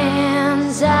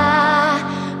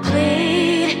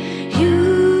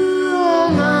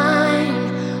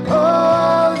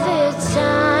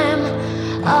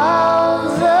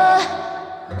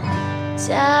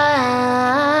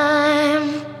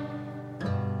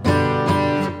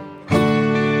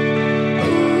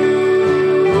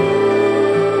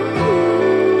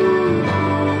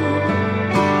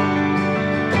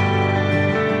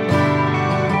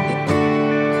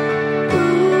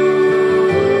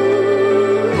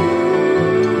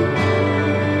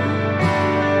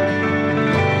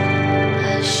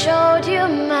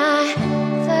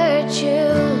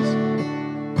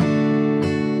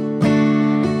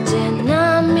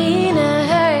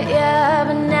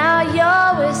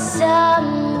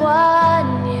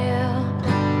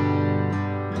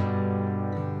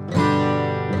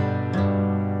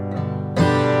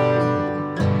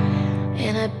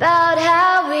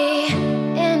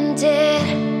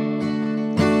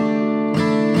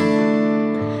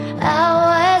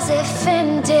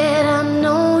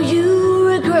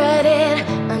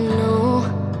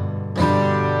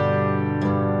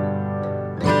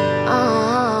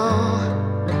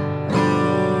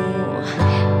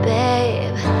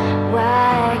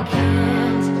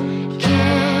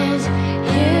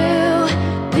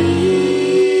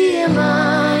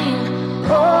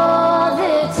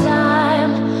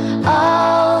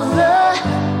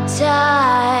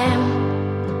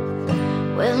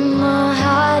With my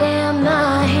heart in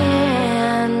my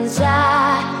hands,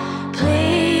 I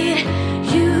plead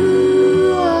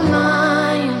you are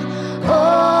mine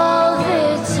all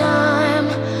the time,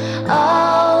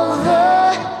 all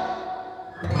the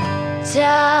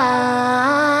time.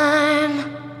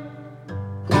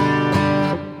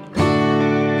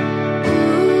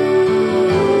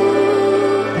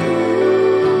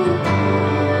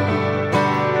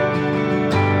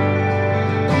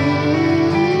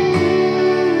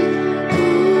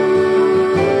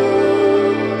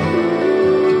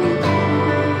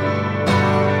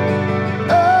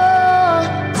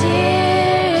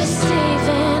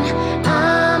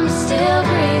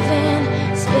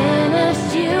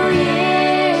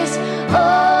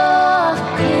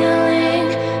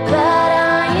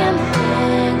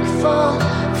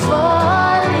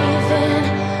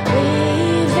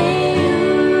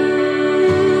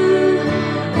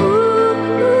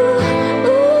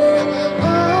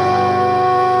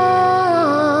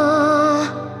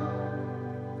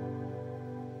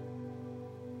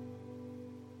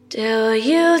 Do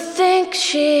you think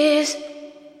she's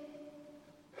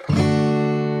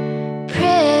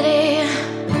pretty?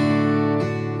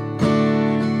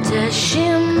 Does she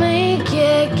make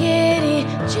you giddy?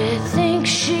 Do you think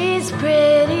she's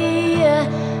prettier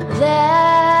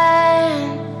than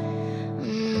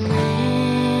me?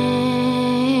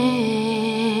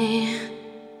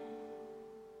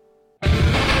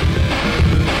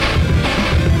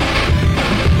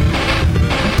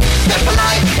 Step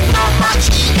alive, not much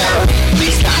ego.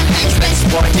 Please can't expect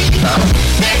support Devo.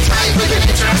 Next time with an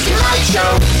interesting live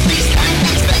show. Please can't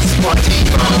expect support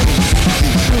Devo.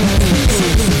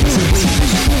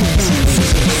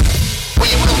 We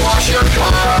will wash your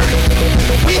car.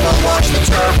 We will wash the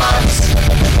turbines.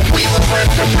 We will work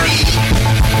for free.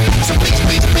 So please,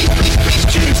 please, please, please, please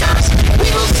choose us. We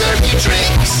will serve you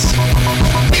drinks.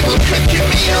 We will cook your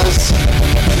meals.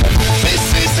 This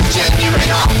is a genuine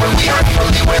offer. We are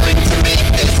fully willing to make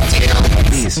this deal.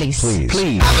 Please.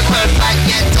 Haven't heard back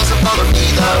yet, doesn't bother me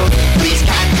though. Please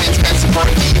can't expect support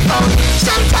Devo.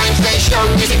 Sometimes they show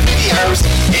music videos.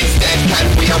 Instead, can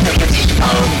we open your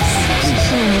Devo?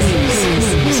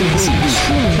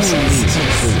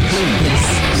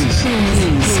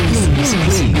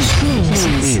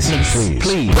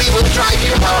 We will drive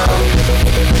you home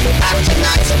after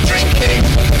nights of drinking.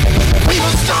 We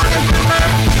will start a rumor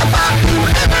about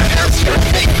whoever else you're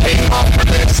thinking of for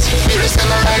this. We're a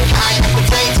similar kind of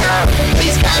potato.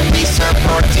 Please can we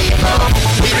support Devo?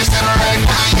 We're a similar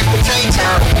kind of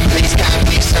potato. Please can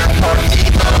we support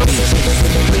Devo?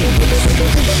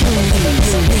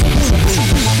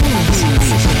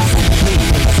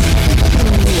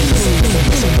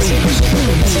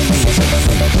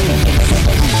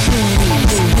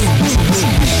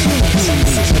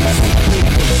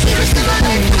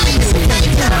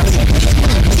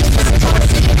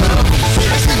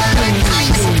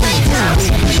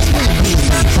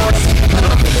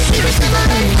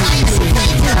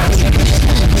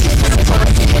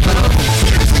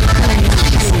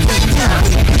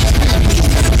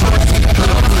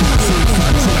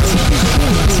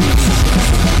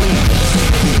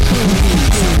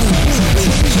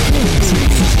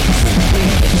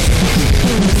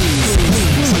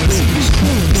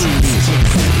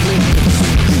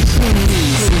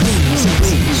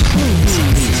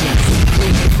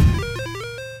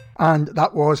 And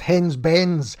that was Hens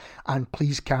Benz and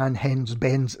Please Can Hens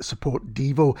Benz Support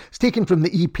Devo. It's taken from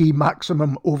the EP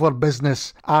Maximum Over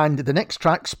Business. And the next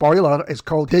track, spoiler, is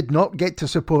called Did Not Get to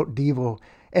Support Devo.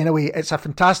 Anyway, it's a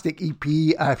fantastic EP.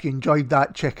 If you enjoyed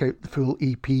that, check out the full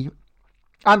EP.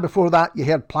 And before that, you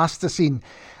heard Plasticine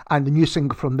and the new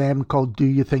single from them called Do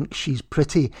You Think She's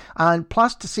Pretty? And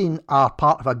Plasticine are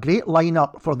part of a great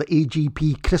lineup for the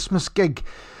AGP Christmas gig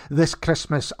this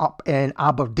Christmas up in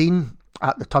Aberdeen,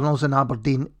 at the Tunnels in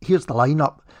Aberdeen. Here's the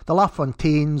lineup: the La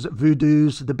Fontaines,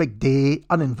 Voodoos, The Big Day,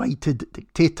 Uninvited,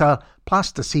 Dictator,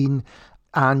 Plasticine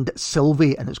and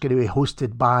Sylvie, and it's going to be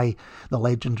hosted by the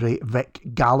legendary Vic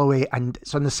Galloway. And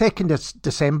it's on the 2nd of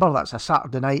December, that's a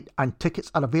Saturday night, and tickets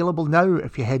are available now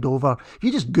if you head over. If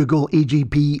you just Google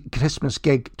AGP Christmas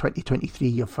Gig 2023,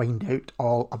 you'll find out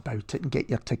all about it and get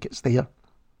your tickets there.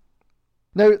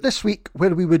 Now, this week,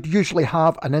 where we would usually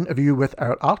have an interview with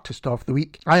our Artist of the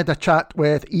Week, I had a chat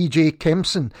with E.J.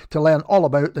 Kempson to learn all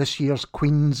about this year's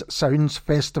Queen's Sounds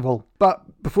Festival.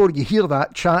 But before you hear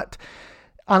that chat,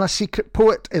 Anna Secret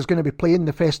Poet is going to be playing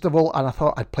the festival, and I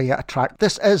thought I'd play out a track.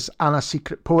 This is Anna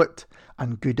Secret Poet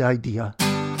and Good Idea.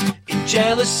 In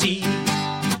jealousy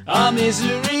or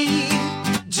misery,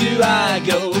 do I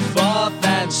go forth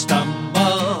and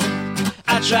stumble?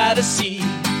 I try to see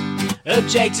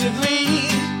objectively,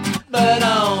 but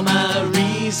all my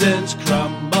reasons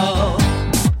crumble.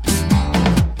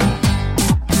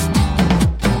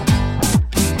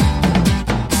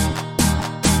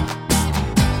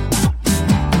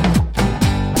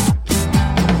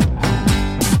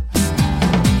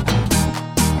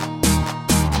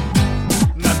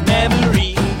 My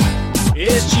memory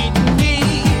is cheating me.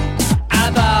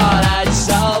 I thought I'd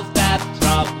solved that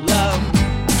problem,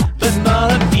 but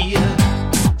more appear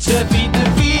to feed the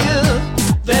fear.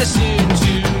 There's soon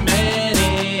too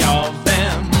many of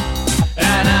them,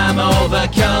 and I'm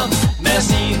overcome.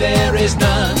 Mercy there is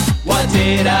none. What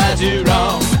did I do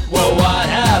wrong? Well, what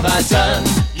have I done?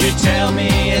 You tell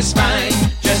me it's fine,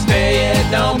 just pay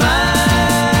it no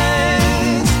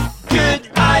mind. Good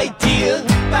idea.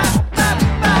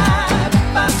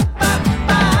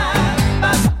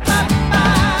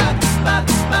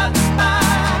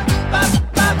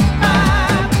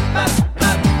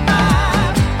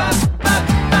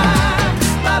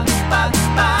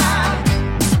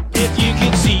 If you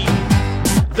could see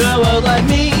the world like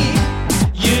me,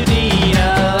 you need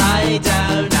a lie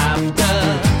down after.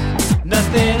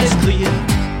 Nothing is clear,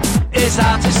 it's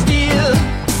hard to steal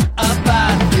a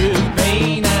path through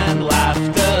pain and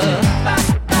laughter.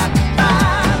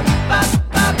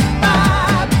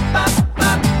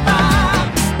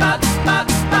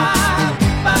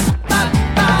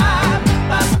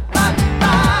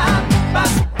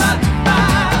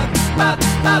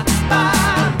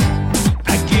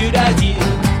 A good idea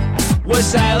was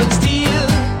silent steel,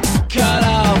 caught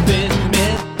up in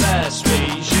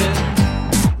mid-persuasion.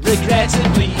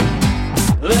 Regrettably,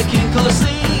 looking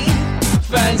closely,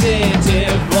 finds it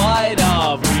devoid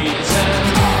of reason.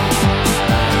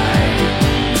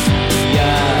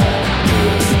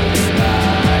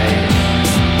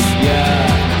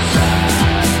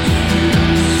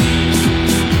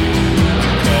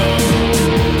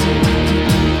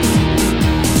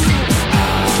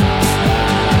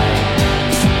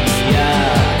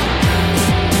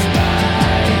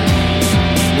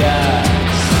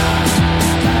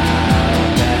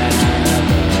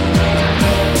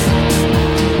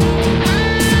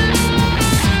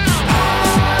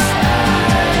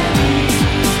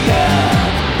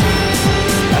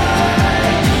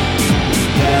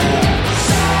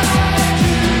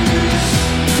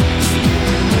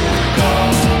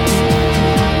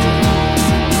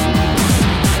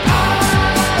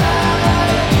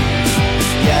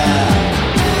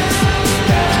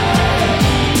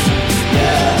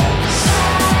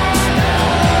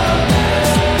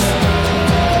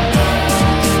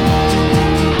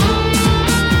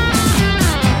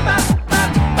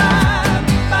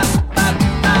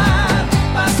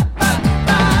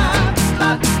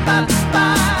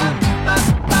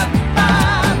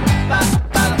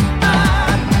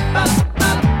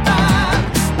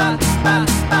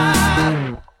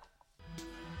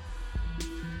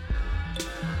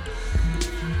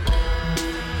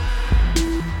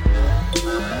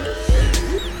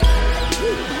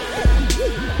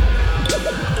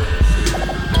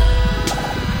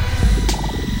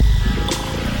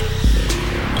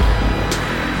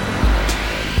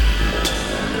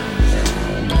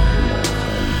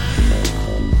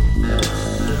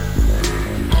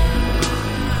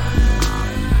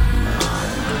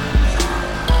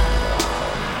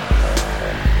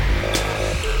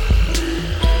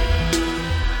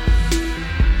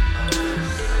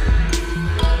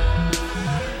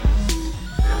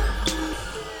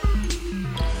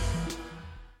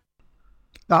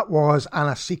 That was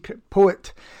Anna Secret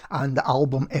Poet and the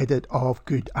album edit of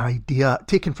Good Idea,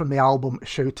 taken from the album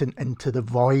Shouting Into the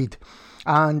Void.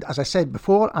 And as I said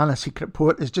before, Anna Secret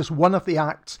Poet is just one of the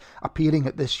acts appearing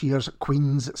at this year's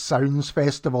Queen's Sounds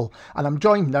Festival. And I'm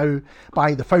joined now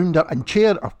by the founder and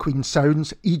chair of Queen's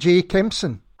Sounds, EJ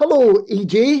Kempson. Hello,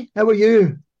 EJ. How are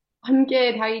you? I'm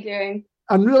good. How are you doing?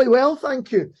 I'm really well,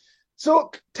 thank you.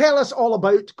 So tell us all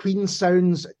about Queen's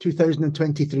Sounds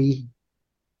 2023.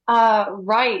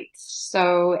 Right.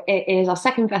 So it is our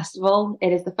second festival.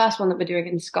 It is the first one that we're doing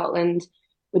in Scotland.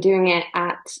 We're doing it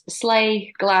at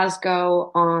Slay,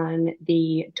 Glasgow on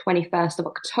the 21st of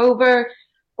October.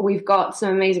 We've got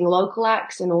some amazing local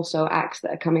acts and also acts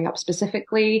that are coming up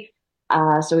specifically.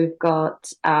 So we've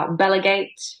got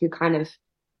Bellegate, who kind of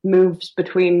moves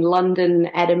between London,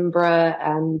 Edinburgh,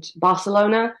 and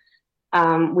Barcelona.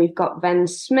 We've got Ben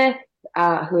Smith,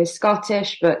 who is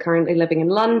Scottish but currently living in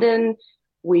London.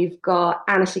 We've got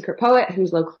Anna Secret Poet,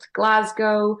 who's local to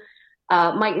Glasgow.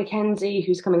 Mike McKenzie,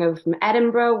 who's coming over from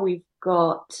Edinburgh. We've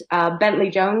got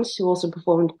Bentley Jones, who also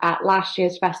performed at last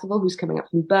year's festival, who's coming up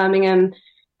from Birmingham.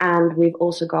 And we've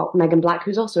also got Megan Black,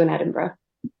 who's also in Edinburgh.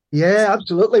 Yeah,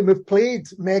 absolutely. We've played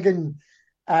Megan,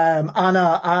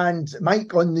 Anna, and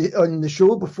Mike on the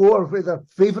show before with their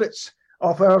favourites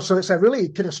of ours. So it's a really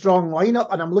kind of strong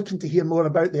lineup, and I'm looking to hear more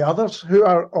about the others who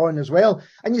are on as well.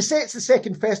 And you say it's the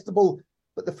second festival,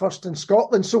 but the first in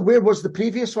Scotland. So where was the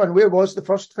previous one? Where was the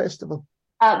first festival?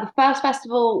 The first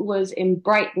festival was in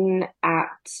Brighton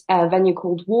at a venue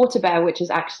called Waterbear, which is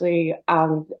actually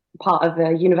part of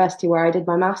the university where I did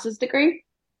my master's degree.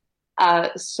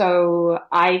 So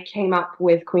I came up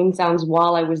with Queen Sounds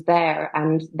while I was there,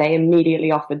 and they immediately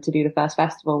offered to do the first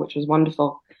festival, which was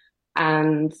wonderful.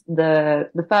 And the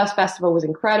first festival was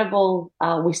incredible.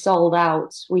 We sold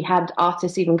out. We had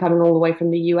artists even coming all the way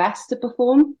from the US to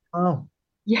perform. Oh,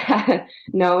 Yeah,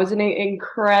 no, it was an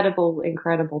incredible,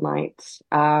 incredible night.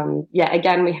 Yeah,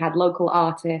 again, we had local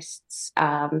artists,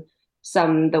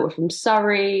 some that were from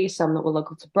Surrey, some that were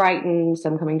local to Brighton,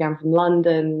 some coming down from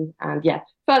London, and yeah,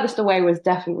 furthest away was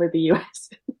definitely the US.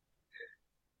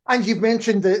 and you've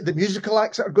mentioned the musical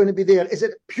acts that are going to be there. Is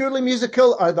it purely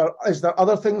musical? Is there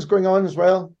other things going on as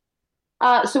well?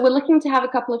 So we're looking to have a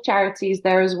couple of charities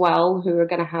there as well, who are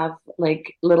going to have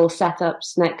like little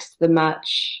setups next to the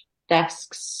merch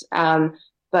desks,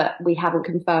 but we haven't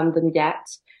confirmed them yet.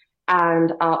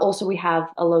 And also we have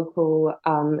a local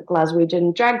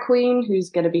Glaswegian drag queen who's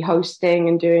going to be hosting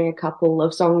and doing a couple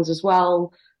of songs as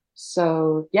well.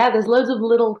 So yeah, there's loads of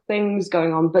little things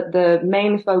going on, but the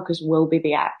main focus will be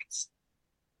the acts.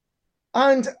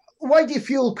 And why do you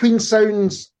feel Queen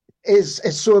Sounds is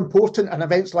so important, and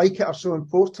events like it are so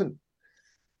important?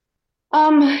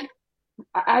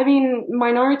 I mean,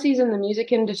 minorities in the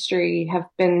music industry have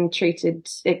been treated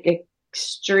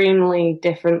extremely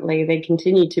differently. They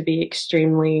continue to be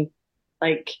extremely,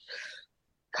 like,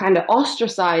 kind of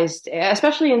ostracized,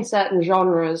 especially in certain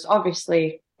genres.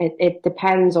 Obviously, it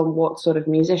depends on what sort of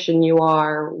musician you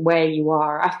are, where you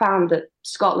are. I found that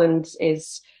Scotland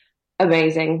is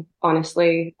amazing,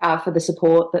 honestly, for the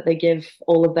support that they give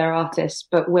all of their artists.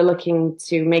 But we're looking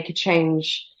to make a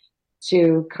change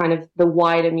to kind of the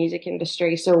wider music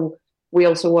industry. So we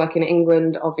also work in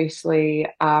England, obviously.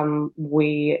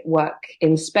 We work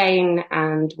in Spain,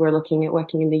 and we're looking at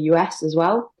working in the US as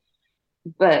well.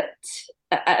 But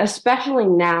especially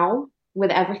now, with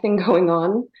everything going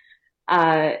on,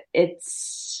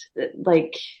 it's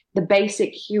like the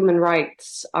basic human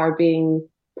rights are being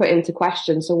put into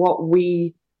question. So what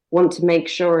we want to make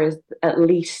sure is at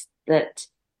least that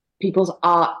people's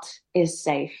art is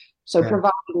safe. So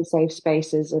providing safe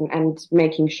spaces and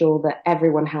making sure that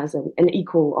everyone has an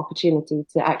equal opportunity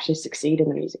to actually succeed in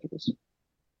the music industry.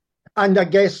 And I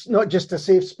guess not just a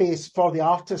safe space for the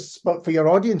artists, but for your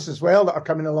audience as well that are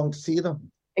coming along to see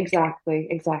them. Exactly,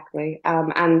 exactly.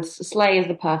 And Slay is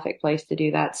the perfect place to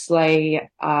do that. Slay,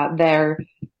 they're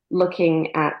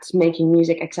looking at making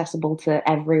music accessible to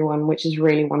everyone, which is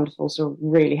really wonderful. So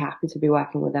really happy to be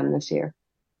working with them this year.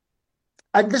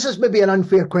 And this is maybe an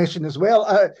unfair question as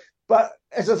well, but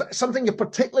is there something you're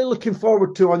particularly looking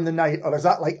forward to on the night, or is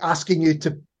that like asking you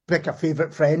to pick a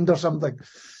favourite friend or something?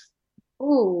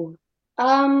 Ooh, what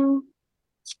am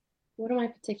I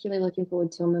particularly looking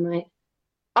forward to on the night?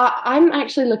 I'm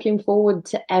actually looking forward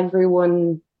to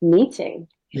everyone meeting,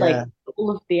 like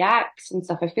all of the acts and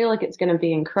stuff. I feel like it's going to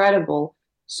be incredible.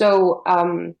 So,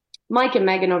 Mike and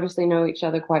Megan obviously know each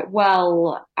other quite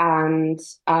well, and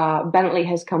Bentley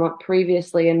has come up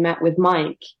previously and met with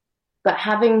Mike. But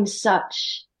having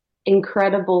such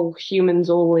incredible humans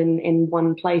all in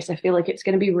one place, I feel like it's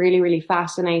going to be really, really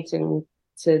fascinating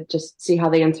to just see how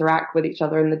they interact with each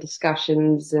other in the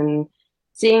discussions, and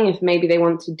seeing if maybe they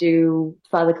want to do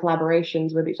further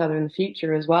collaborations with each other in the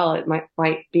future as well. It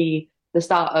might be the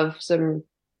start of some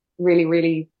really,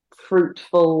 really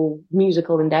fruitful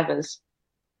musical endeavors.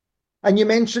 And you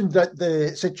mentioned that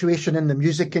the situation in the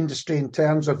music industry in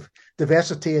terms of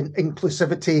diversity and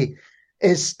inclusivity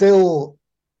is still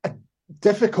a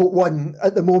difficult one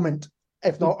at the moment,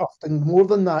 if not often more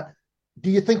than that. Do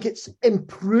you think it's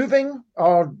improving,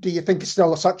 or do you think it's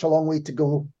still such a long way to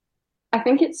go? I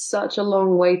think it's such a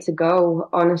long way to go,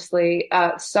 honestly.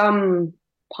 Some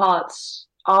parts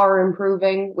are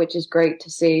improving, which is great to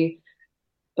see,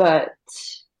 but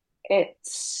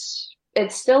it's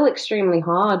still extremely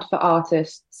hard for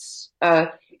artists,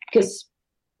 because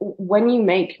when you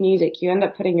make music, you end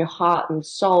up putting your heart and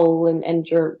soul and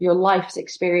your life's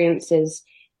experiences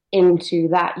into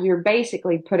that. You're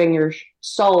basically putting your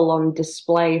soul on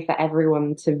display for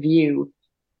everyone to view.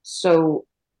 So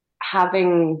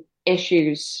having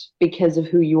issues because of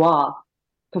who you are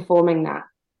performing that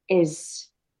is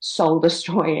soul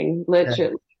destroying,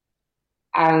 literally.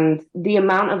 And the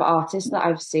amount of artists that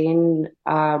I've seen,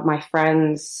 my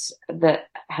friends that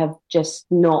have just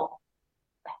not,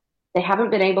 they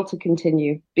haven't been able to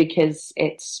continue because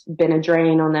it's been a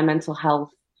drain on their mental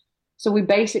health. So we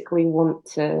basically want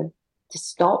to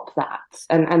stop that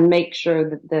and make sure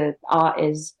that the art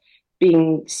is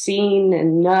being seen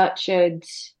and nurtured.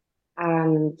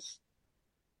 And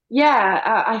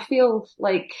yeah, I feel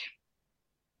like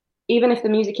even if the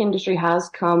music industry has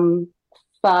come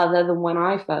further than when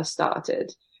I first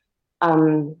started,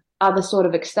 other sort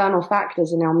of external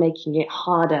factors are now making it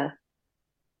harder.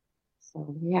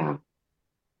 So yeah.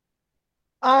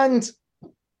 And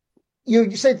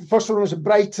you said the first one was in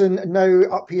Brighton, and now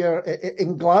up here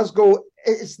in Glasgow.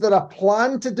 Is there a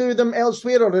plan to do them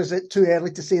elsewhere, or is it too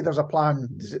early to say there's a plan?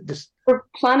 Is it just... We're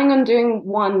planning on doing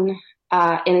one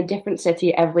in a different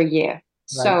city every year. Right.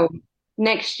 So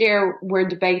next year we're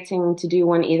debating to do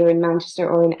one either in Manchester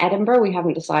or in Edinburgh. We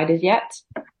haven't decided yet.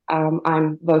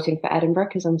 I'm voting for Edinburgh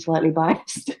because I'm slightly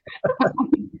biased.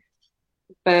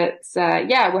 But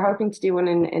yeah, we're hoping to do one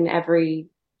in every,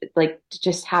 like, to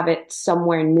just have it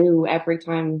somewhere new every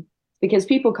time, because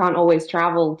people can't always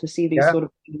travel to see these sort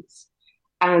of things.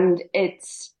 And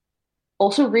it's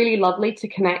also really lovely to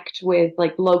connect with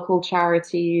like local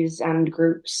charities and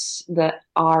groups that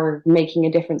are making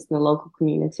a difference in the local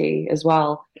community as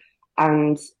well.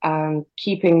 And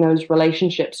keeping those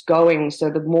relationships going,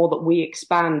 so the more that we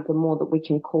expand, the more that we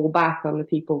can call back on the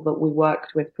people that we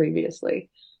worked with previously.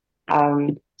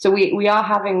 So we are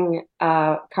having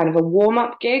kind of a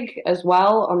warm-up gig as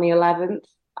well on the 11th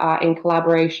in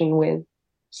collaboration with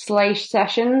Slay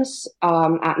Sessions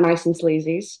at Nice and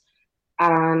Sleazy's.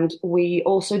 And we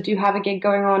also do have a gig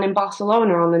going on in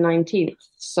Barcelona on the 19th.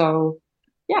 So,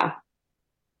 yeah.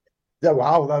 Yeah,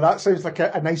 wow, that sounds like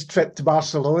a nice trip to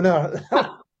Barcelona.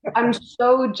 I'm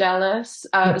so jealous.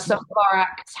 Some of our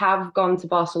acts have gone to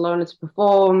Barcelona to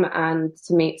perform and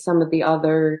to meet some of the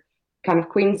other kind of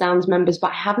Queen Sounds members,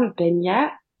 but I haven't been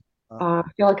yet. I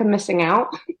feel like I'm missing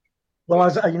out. Well,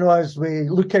 as we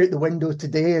look out the window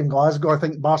today in Glasgow, I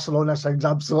think Barcelona sounds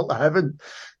absolutely heaven.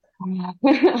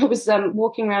 I was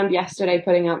walking around yesterday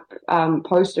putting up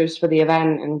posters for the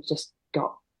event and just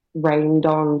got rained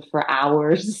on for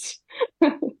hours.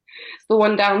 It's the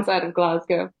one downside of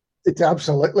Glasgow. It's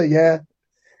absolutely, yeah.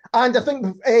 And I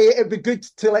think it'd be good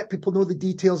to let people know the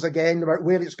details again about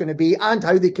where it's going to be and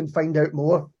how they can find out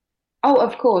more. Oh,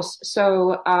 of course.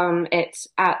 So it's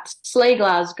at Slay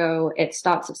Glasgow. It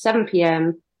starts at 7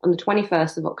 p.m. on the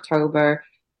 21st of October.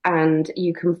 And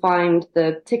you can find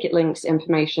the ticket links,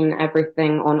 information,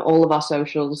 everything on all of our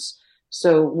socials.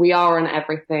 So we are on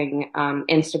everything,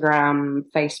 Instagram,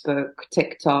 Facebook,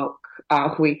 TikTok.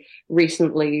 We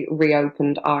recently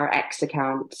reopened our X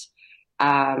account.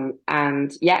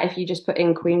 And yeah, if you just put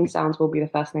in Queen Sounds, will be the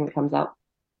first thing that comes up.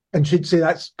 And should say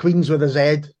that's Queens with a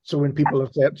Z, so when people are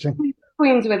searching.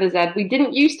 Queens with a Z. We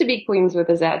didn't used to be Queens with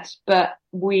a Z, but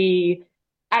we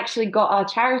actually got our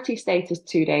charity status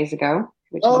 2 days ago.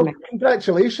 Which is amazing.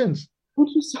 Congratulations.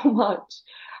 Thank you so much.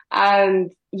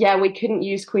 And yeah, we couldn't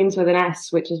use Queens with an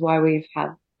S, which is why we've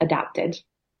adapted.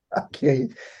 Okay.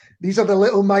 These are the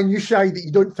little minutiae that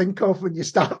you don't think of when you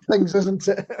start things, isn't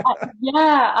it?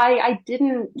 Yeah, I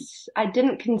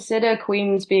didn't consider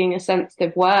Queens being a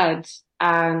sensitive word.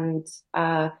 And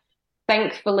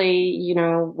thankfully,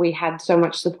 we had so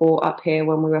much support up here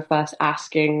when we were first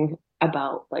asking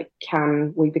about, like,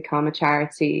 can we become a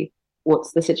charity?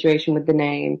 What's the situation with the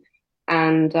name?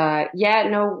 And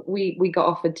we got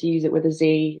offered to use it with a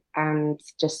Z and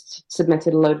just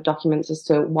submitted a load of documents as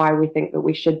to why we think that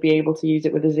we should be able to use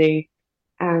it with a Z.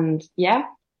 And yeah.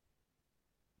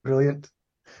 Brilliant.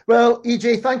 Well,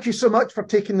 EJ, thank you so much for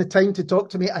taking the time to talk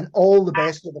to me, and all the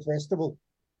best for the festival.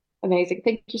 Amazing.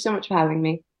 Thank you so much for having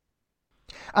me.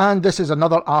 And this is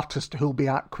another artist who'll be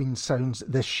at Queen Sounds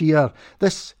this year.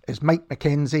 This is Mike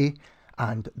McKenzie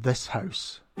and This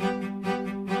House.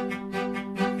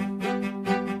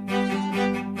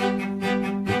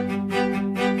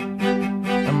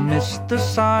 Amidst the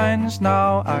signs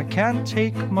now, I can't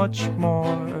take much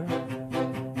more.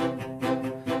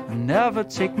 I never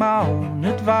take my own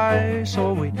advice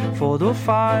or wait for the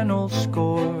final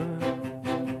score.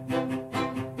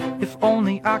 If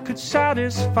only I could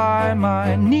satisfy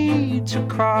my need to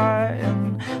cry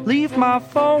and leave my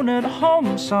phone at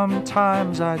home.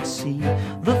 Sometimes I'd see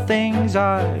the things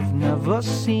I've never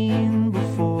seen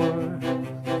before.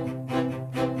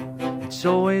 It's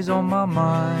always on my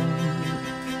mind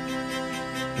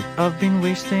that I've been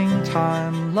wasting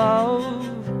time, love.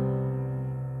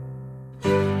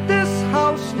 This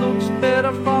house looks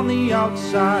better from the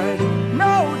outside.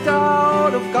 No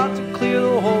doubt I've got to clear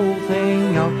the whole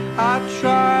thing out. I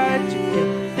tried to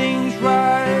get things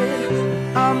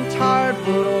right. I'm tired,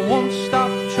 but I won't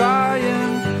stop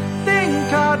trying.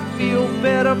 Think I'd feel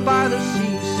better by the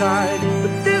seaside,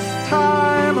 but this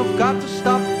time I've got to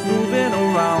stop moving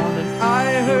around. And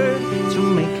I heard to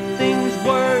make things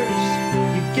worse,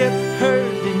 you get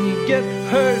hurt and you get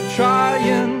hurt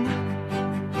trying.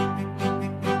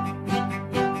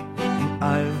 And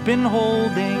I've been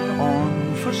holding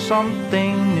on for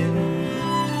something new,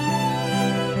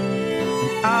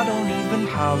 and I don't even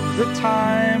have the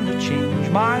time to change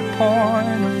my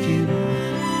point of view.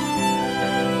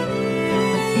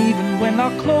 Even when I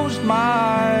closed my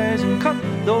eyes and cut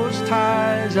those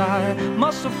ties, I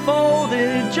must have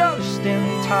folded just in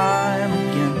time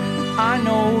again. And I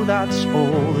know that's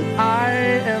all that I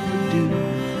ever do.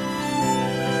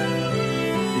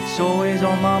 It's always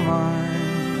on my mind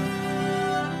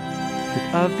that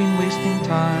I've been wasting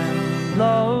time,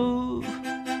 love.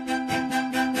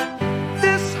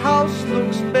 This house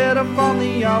looks better from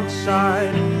the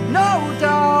outside, no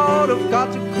doubt. I've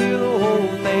got to clear the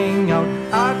whole thing out.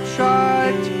 I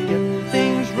tried to get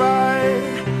things right.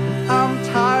 I'm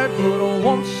tired, but I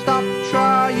won't stop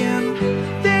trying.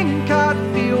 Think I'd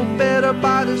feel better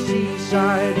by the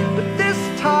seaside, but this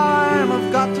time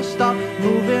I've got to stop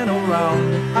moving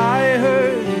around. I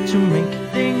heard to make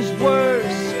things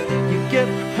worse, you get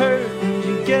hurt and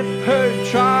you get hurt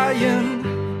trying.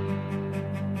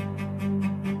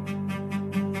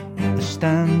 I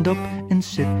stand up and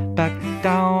sit back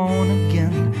down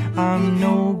again. I'm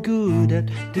no good at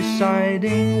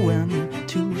deciding when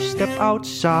to step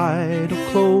outside or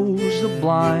close the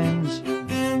blinds,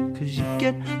 'cause you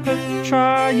get hurt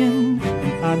trying.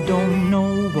 And I don't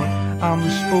know what I'm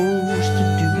supposed to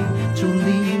do to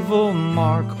leave a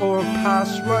mark or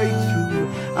pass right through.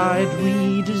 I'd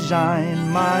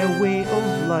redesign my way of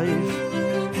life,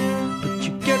 but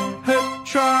you get hurt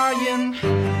trying.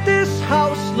 This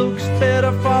house looks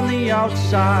better from the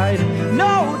outside,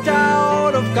 no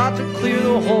doubt. I've got to clear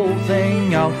the whole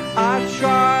thing out. I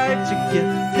tried to get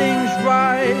things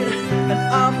right, and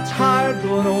I'm tired,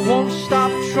 but I won't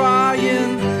stop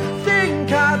trying.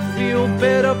 Think I'd feel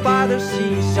better by the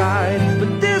seaside,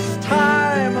 but this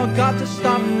time I've got to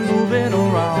stop moving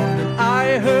around. And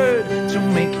I heard to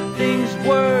make things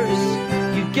worse,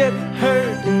 you get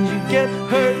hurt and you get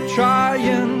hurt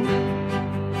trying.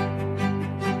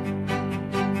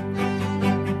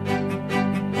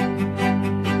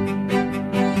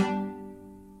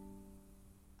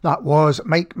 That was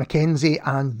Mike McKenzie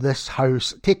and This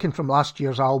House, taken from last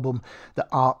year's album, The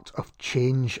Art of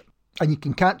Change. And you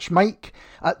can catch Mike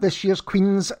at this year's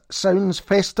Queen's Sounds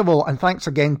Festival. And thanks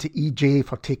again to EJ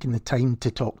for taking the time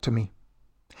to talk to me.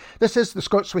 This is the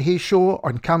Scots Whay Show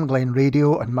on Camglen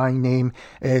Radio, and my name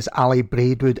is Ali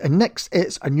Braidwood. And next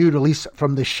it's a new release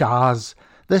from the Shaz.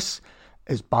 This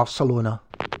is Barcelona.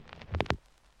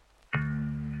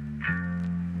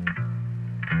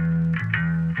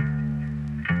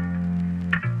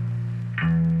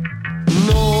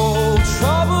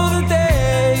 Trouble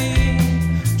today,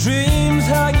 dreams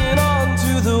hanging on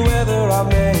to the weather I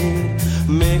made.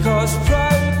 Make us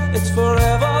proud, it's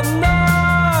forever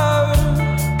now.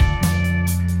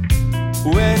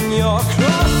 When you're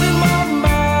crossing my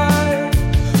mind,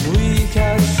 we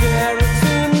can share it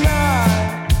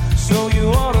tonight. So you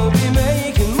ought to be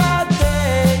making my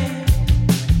day.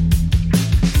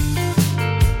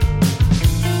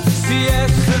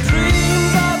 Siesta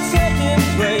dreams are taking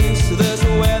place. There's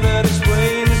a weather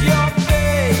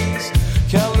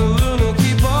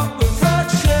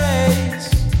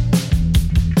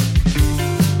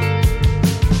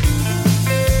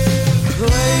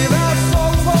Play that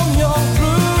song from your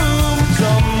room.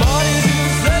 Tomorrow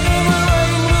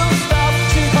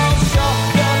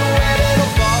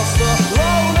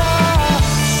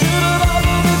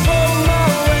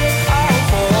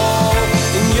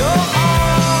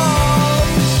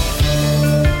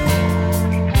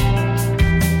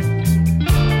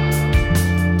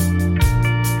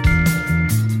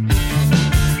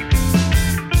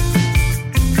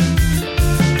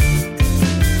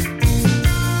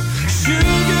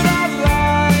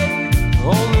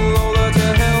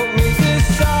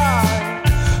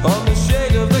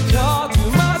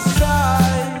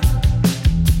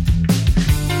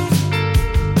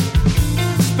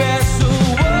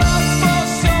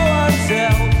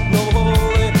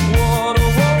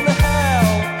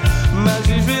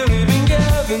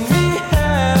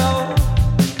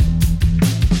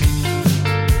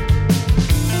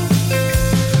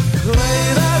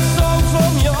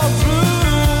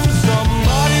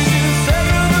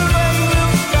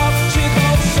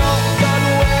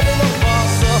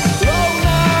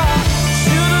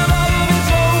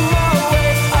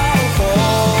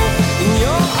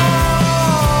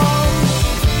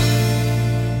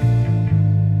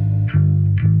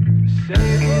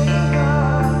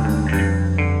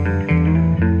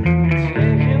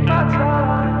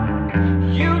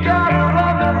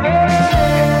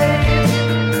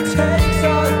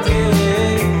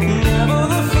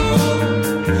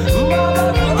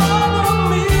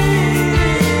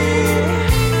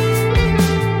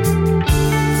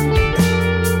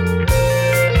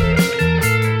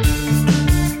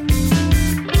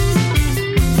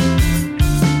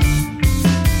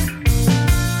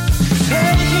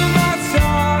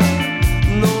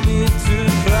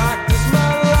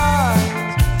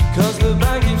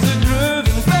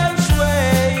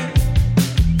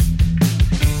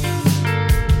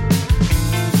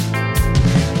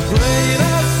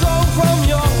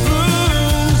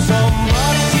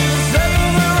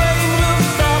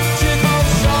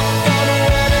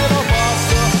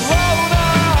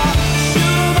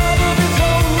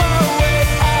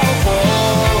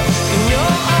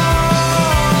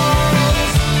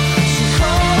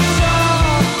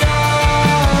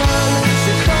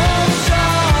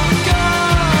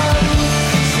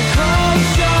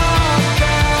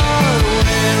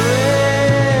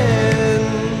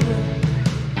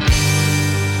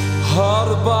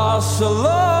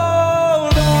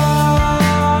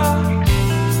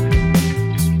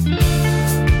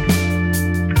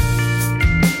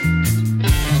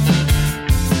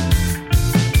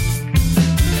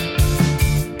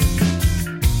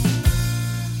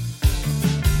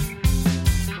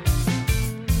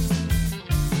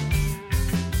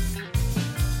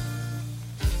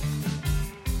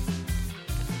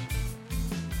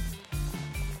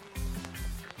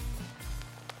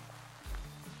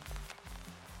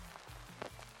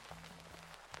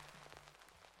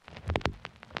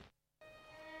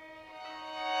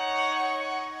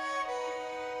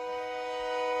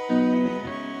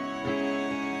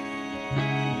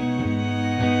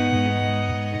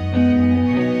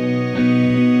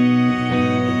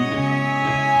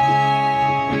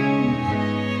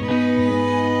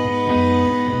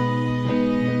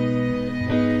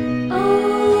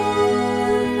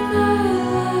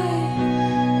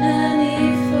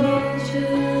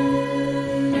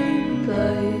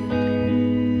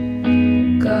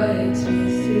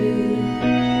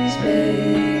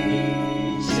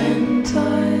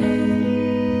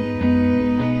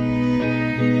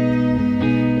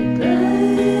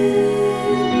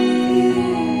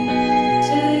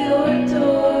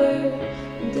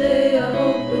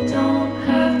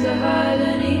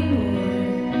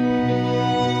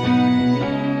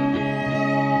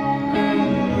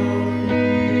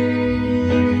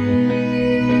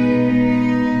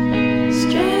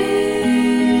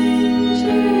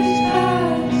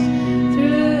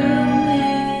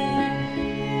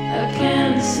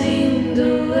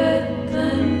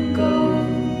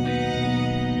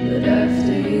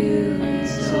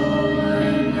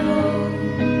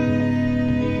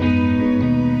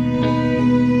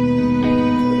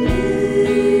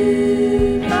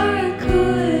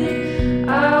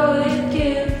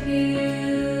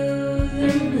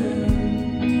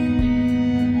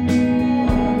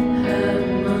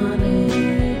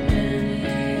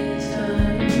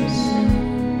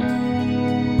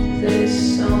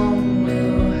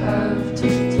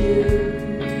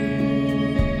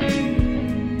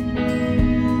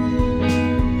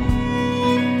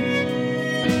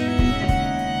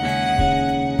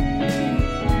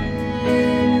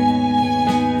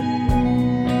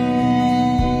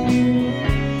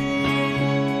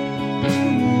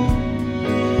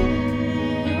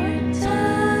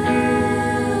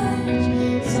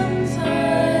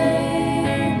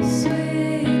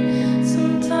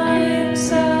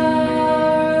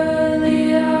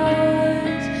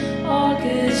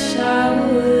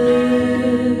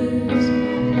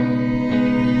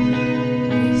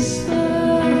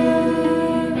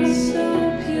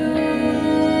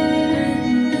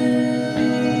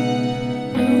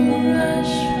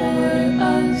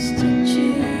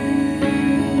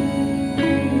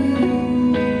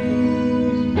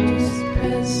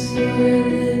your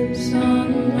lips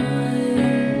on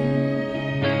mine.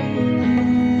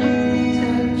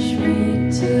 Touch me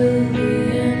till the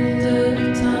end of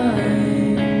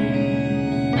time.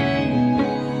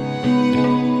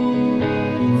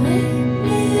 Lick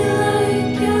me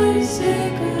like your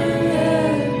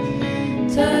cigarette.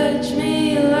 Touch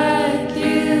me like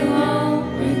you won't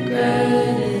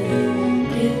regret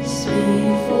it. Kiss me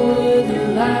for the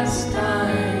last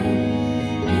time,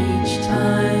 each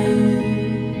time.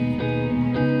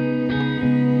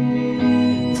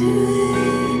 Do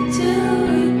it till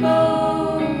we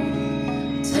both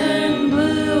turn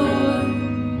blue.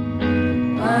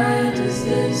 Why does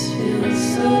this feel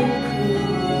so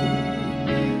cruel?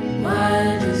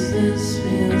 Why does this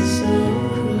feel so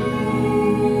cruel?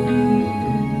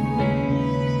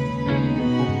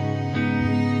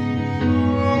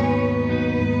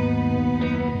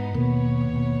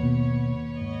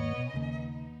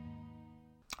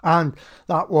 And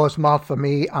that was Martha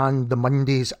May and the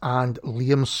Mondays and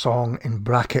Liam's song in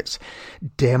brackets,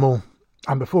 Demo.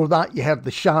 And before that, you heard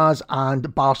the Shaz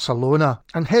and Barcelona.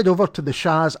 And head over to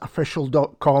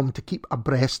theshazofficial.com to keep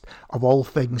abreast of all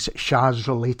things Shaz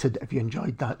related if you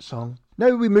enjoyed that song.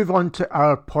 Now we move on to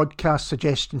our podcast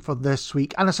suggestion for this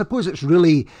week. And I suppose it's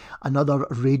really another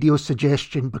radio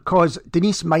suggestion because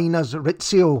Denise Minor's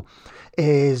Rizzio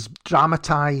is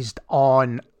dramatised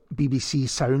on BBC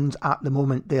Sounds at the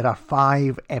moment. There are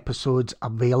 5 episodes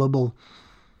available.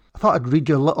 I thought I'd read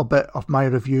you a little bit of my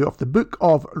review of the book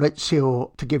of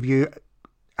Rizzio to give you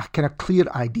a kind of clear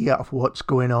idea of what's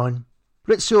going on.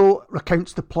 Rizzio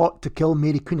recounts the plot to kill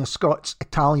Mary Queen of Scots'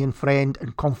 Italian friend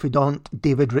and confidant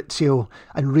David Rizzio,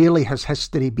 and rarely has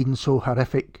history been so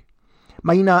horrific.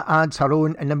 Minor adds her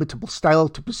own inimitable style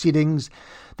to proceedings.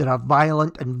 There are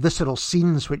violent and visceral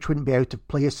scenes which wouldn't be out of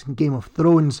place in Game of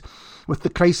Thrones, with the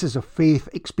crisis of faith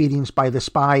experienced by the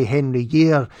spy Henry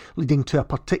Yare leading to a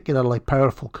particularly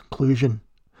powerful conclusion.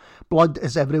 Blood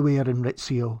is everywhere in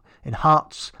Rizzio, in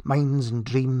hearts, minds and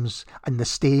dreams, and the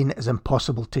stain is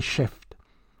impossible to shift.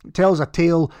 It tells a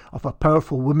tale of a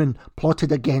powerful woman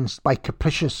plotted against by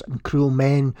capricious and cruel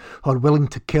men who are willing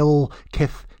to kill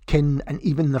kith, kin and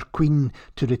even their queen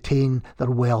to retain their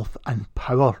wealth and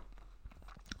power.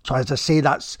 So as I say,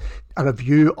 that's a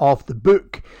review of the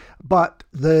book, but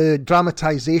the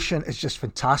dramatisation is just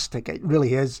fantastic. It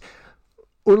really is.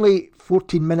 Only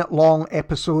 14-minute long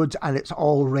episodes, and it's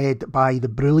all read by the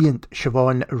brilliant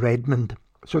Siobhan Redmond.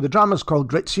 So the drama's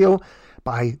called Rizzio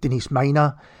by Denise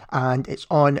Minor, and it's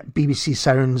on BBC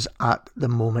Sounds at the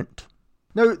moment.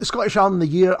 Now, the Scottish Album of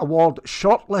the Year Award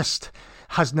shortlist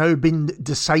has now been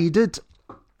decided.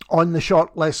 On the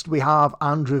shortlist we have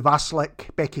Andrew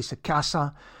Vaslick, Becky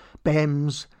Sakasa,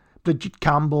 Bems, Bridget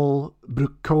Campbell,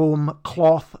 Brooke Combe,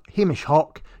 Cloth, Hamish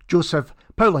Hawke, Joseph,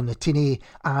 Paula Nutini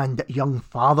and Young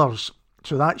Fathers.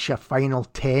 So that's your final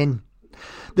 10.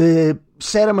 The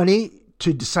ceremony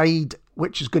to decide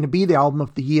which is going to be the Album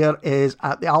of the Year is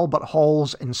at the Albert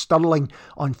Halls in Stirling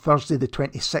on Thursday the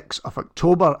 26th of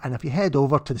October. And if you head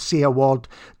over to the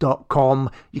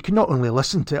sayaward.com, you can not only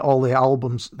listen to all the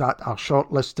albums that are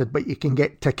shortlisted, but you can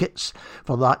get tickets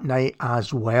for that night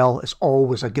as well. It's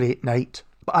always a great night.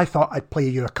 But I thought I'd play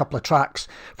you a couple of tracks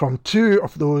from 2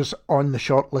 of those on the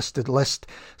shortlisted list,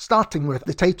 starting with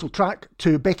the title track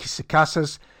to Becky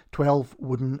Sakasa's 12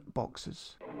 Wooden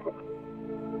Boxes.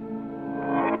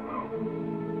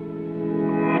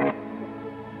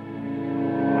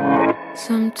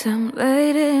 Sometime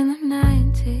late in the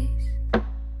 90s,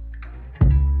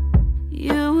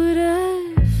 you would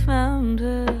have found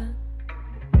her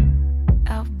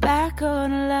out back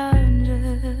on a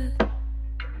lounger,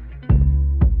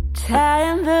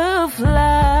 tying the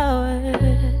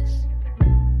flowers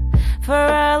for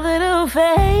our little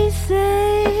faces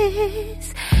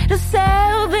to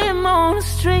sell them on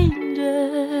strangers.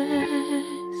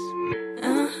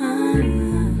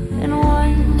 And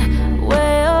one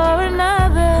way or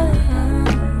another,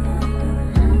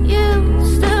 you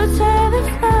still tear the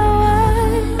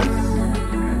flowers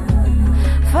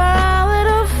for our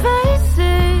little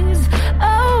faces.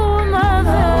 Oh,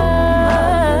 mother,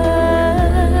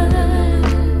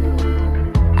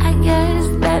 I guess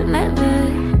that never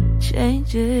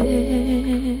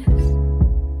changes.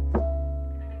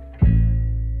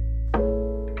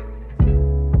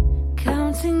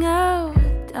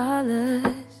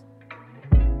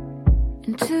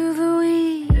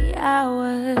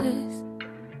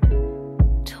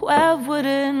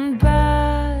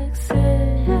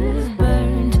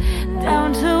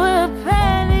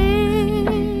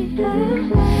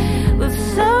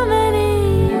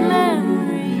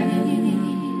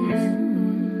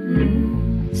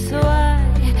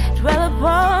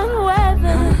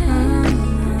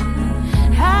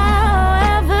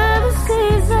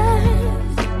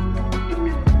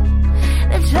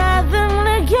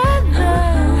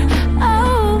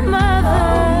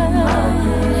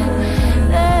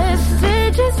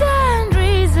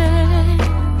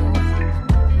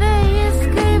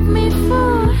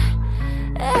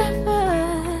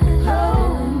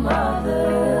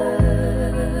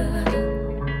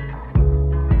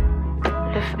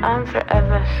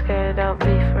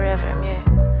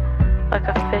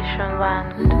 isolation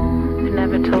land, who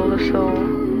never told a soul,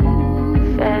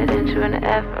 fed into an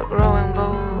ever-growing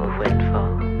bowl of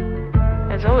windfall.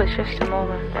 There's always just a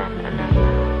moment, then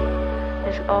another.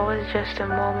 There's always just a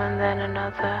moment, then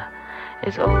another.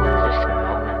 It's always just a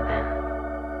moment, then.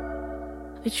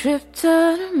 We tripped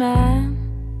on a man,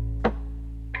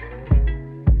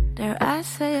 dare I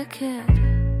say a kid.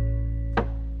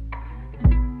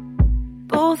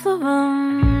 Both of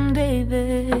them,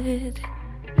 David,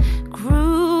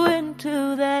 grew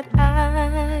into that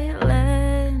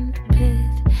island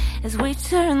pit as we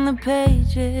turned the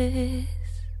pages,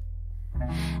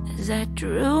 as I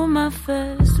drew my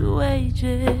first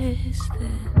wages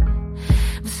then,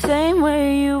 the same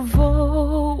way you've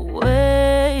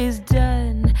always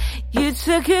done. You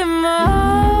took him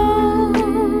on,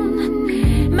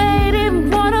 made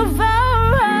him one of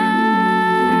our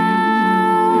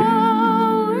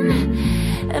own,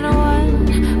 and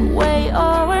one way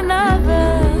or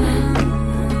another,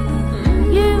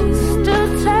 you still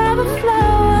tear the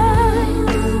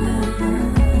flowers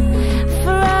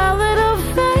for our little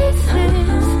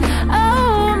faces.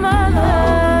 Oh, mother,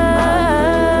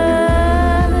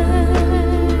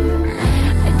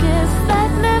 I guess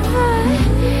that never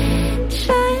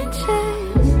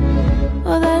changes.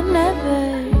 Well, that never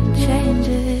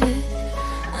changes.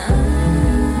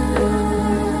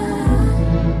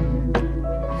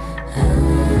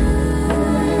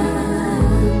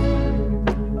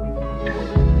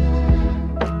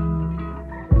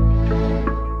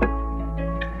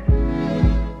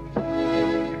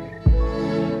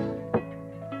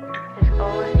 It's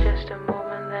always just a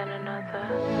moment, then another.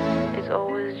 It's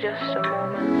always just a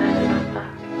moment, then another.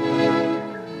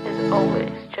 It's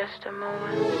always just a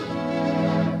moment.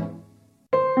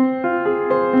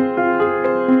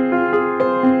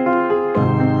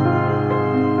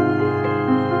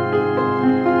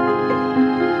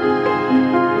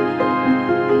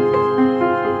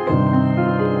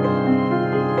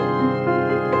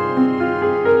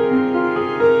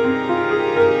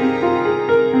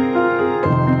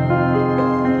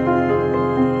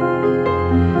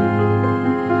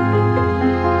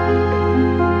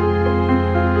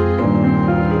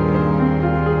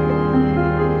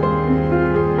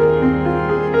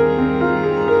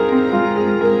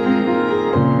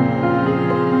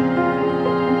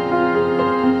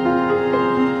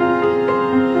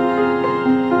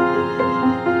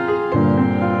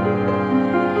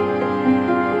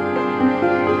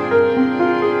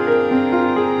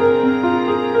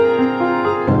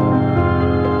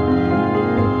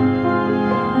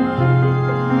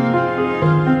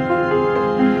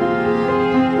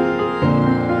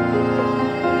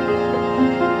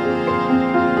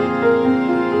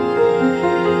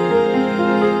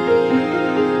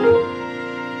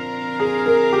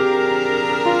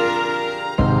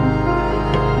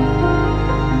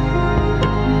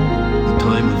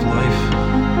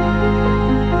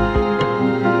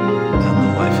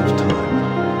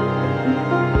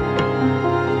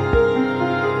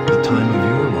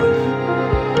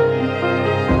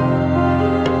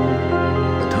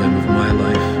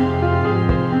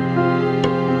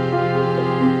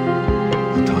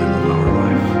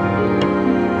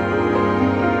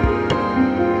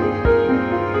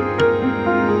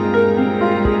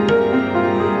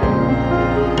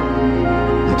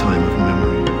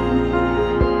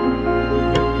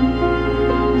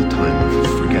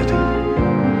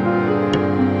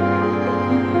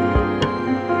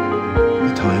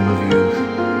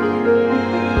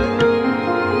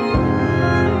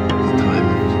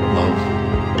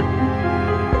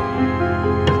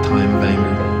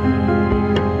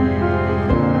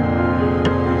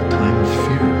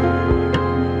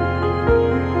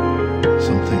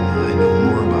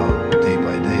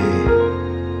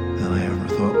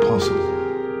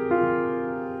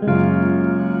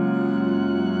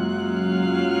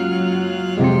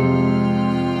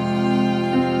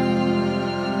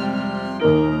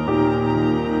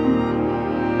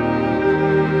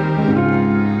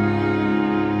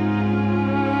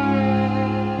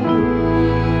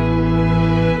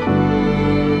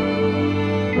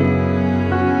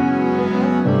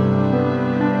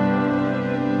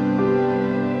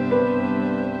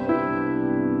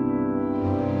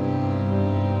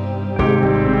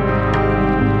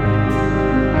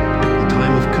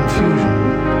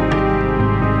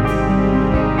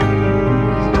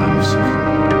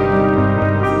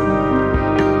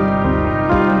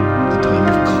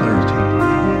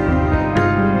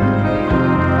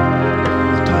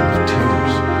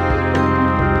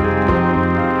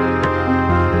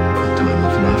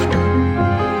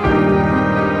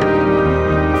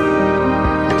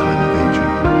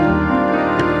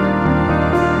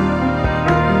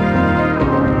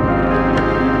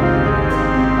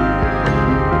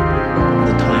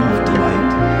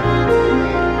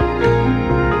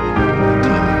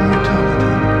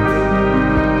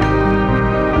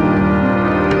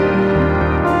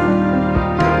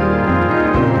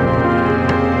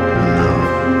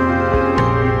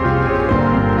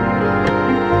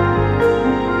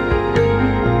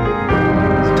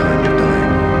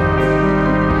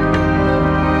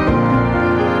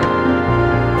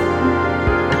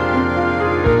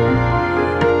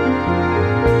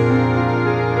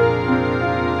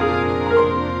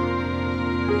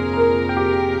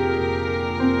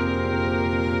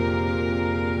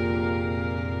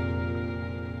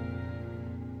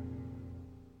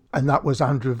 And that was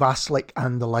Andrew Vaslik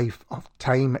and The Life of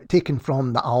Time, taken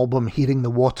from the album Hearing the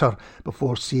Water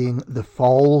Before Seeing the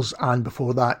Falls. And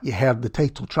before that, you heard the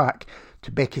title track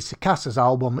to Becky Sicassa's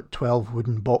album 12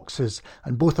 Wooden Boxes.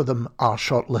 And both of them are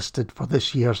shortlisted for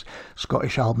this year's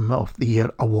Scottish Album of the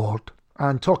Year award.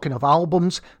 And talking of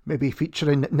albums, maybe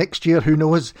featuring next year, who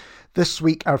knows? This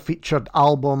week our featured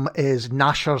album is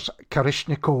Nasher's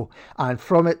Karishnikov. And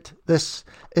from it, this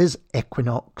is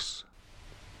Equinox.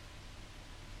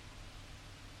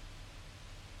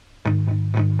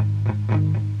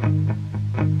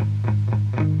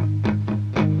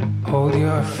 Hold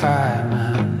your fire,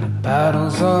 man, the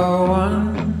battle's all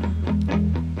won.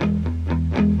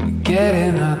 We're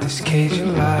getting out this cage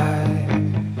alive.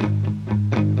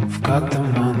 We've got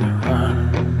them on the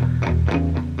run.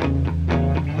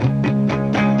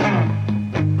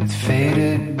 With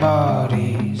faded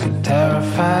bodies and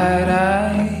terrified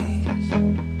eyes,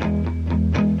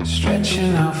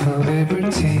 stretching out for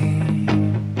liberty.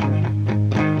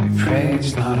 Pray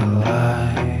it's not a lie.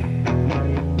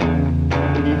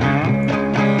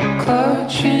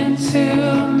 Clutch into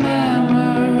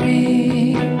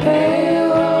memory,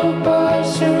 pale hope of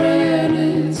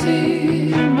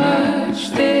serenity.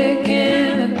 Matchstick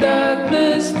in the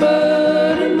darkness,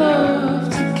 but enough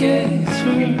to get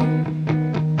through.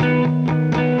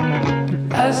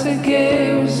 As the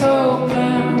gate was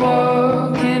open,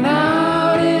 walking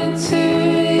out into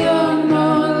the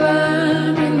unknown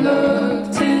land, we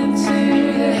looked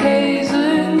into the haze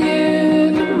and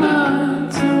knew the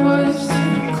mountain was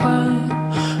to climb.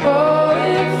 Oh,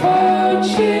 if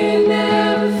fortune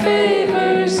never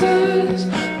favors us,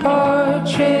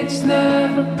 portraits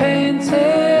never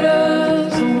painted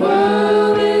us. The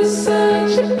world is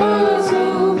such a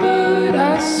puzzle, but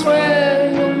I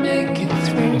swear we'll make it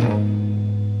through.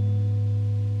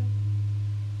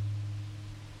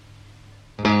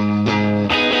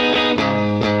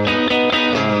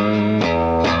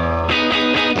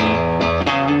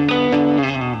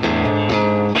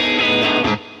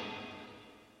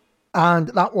 And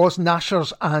that was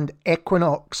Nasher's and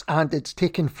Equinox, and it's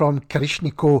taken from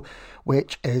Karishnikov,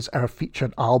 which is our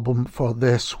featured album for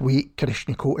this week.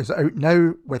 Karishnikov is out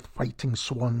now with Fighting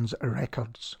Swans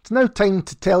Records. It's now time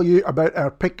to tell you about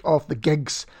our pick of the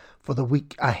gigs for the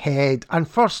week ahead. And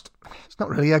first, it's not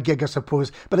really a gig, I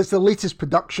suppose, but it's the latest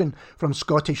production from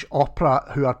Scottish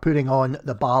Opera, who are putting on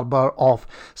The Barber of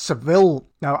Seville.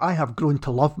 Now, I have grown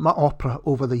to love my opera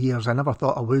over the years. I never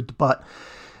thought I would, but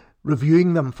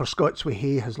reviewing them for Scots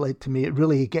Whay has led to me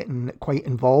really getting quite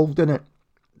involved in it.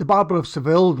 The Barber of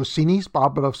Seville, Rossini's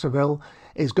Barber of Seville,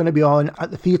 is going to be on at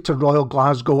the Theatre Royal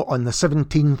Glasgow on the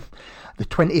 17th, the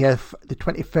 20th, the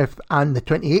 25th and the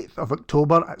 28th of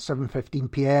October at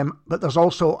 7:15pm. But there's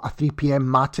also a 3pm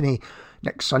matinee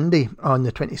next Sunday on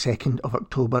the 22nd of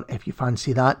October if you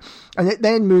fancy that. And it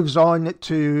then moves on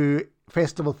to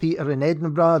Festival Theatre in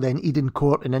Edinburgh, then Eden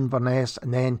Court in Inverness,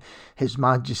 and then His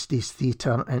Majesty's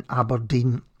Theatre in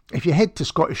Aberdeen. If you head to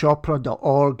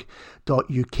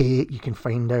scottishopera.org.uk, you can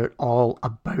find out all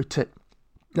about it.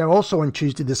 Now, also on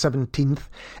Tuesday the 17th,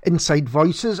 Inside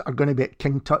Voices are going to be at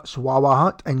King Tut's Wawa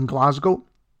Hut in Glasgow.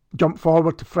 Jump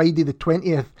forward to Friday the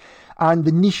 20th, and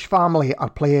the Niche Family are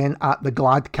playing at the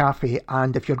Glad Cafe,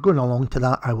 and if you're going along to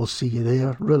that, I will see you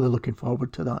there. Really looking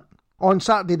forward to that. On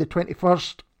Saturday the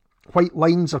 21st, White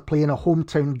Lines are playing a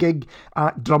hometown gig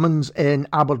at Drummond's in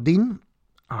Aberdeen.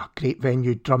 Great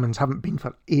venue, Drummond's, haven't been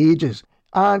for ages.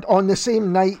 And on the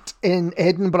same night in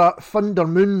Edinburgh, Thunder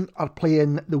Moon are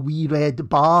playing the Wee Red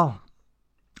Bar.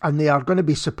 And they are going to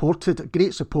be supported,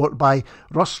 great support, by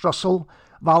Russ Russell,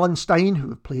 Wallenstein, who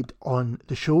have played on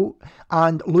the show,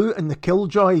 and Lou and the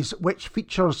Killjoys, which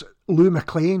features Lou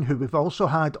McLean, who we've also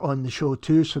had on the show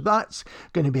too. So that's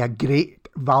going to be a great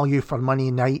value for money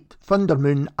night. Thunder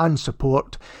Moon and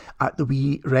support at the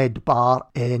Wee Red Bar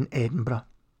in Edinburgh.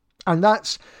 And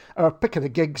that's our pick of the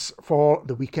gigs for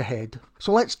the week ahead.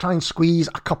 So let's try and squeeze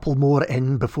a couple more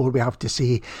in before we have to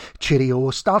say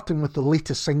cheerio, starting with the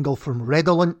latest single from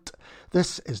Redolent.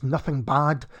 This is Nothing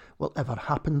Bad Will Ever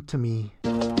Happen to Me.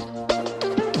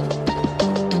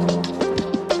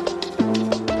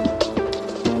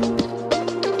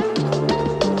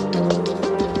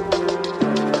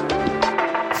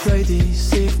 Friday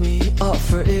saved me up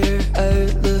for air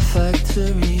out the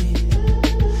factory.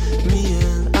 Me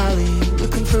and Ali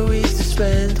looking for ways to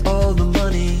spend all the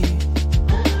money.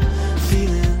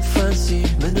 Feeling fancy,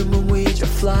 minimum wage, a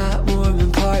flat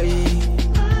Mormon party.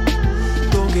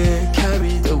 Don't get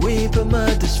carried away, but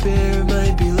my despair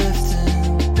might be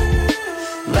lifting.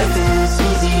 Life is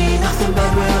easy, nothing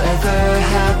bad will ever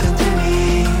happen to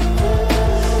me.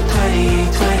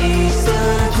 2020, still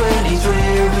in our 20s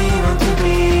where we want to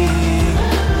be.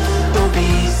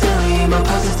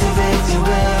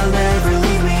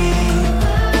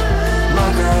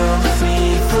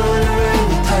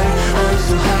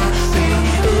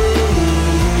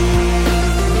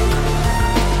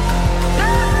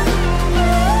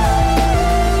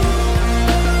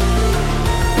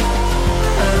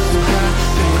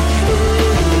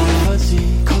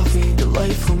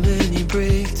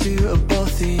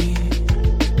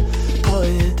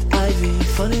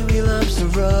 funny wee lamps the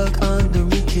rug under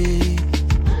me key.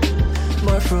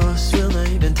 More frost real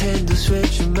night, Nintendo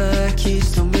Switch and my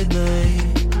keys till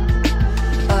midnight.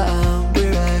 I am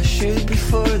where I should be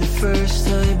for the first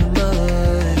time in my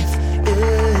life.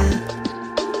 Yeah.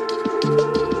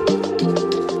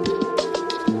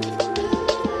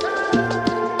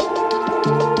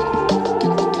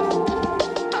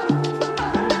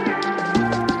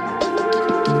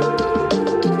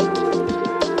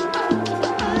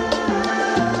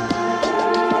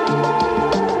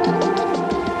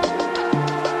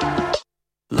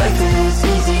 Life is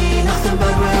easy, nothing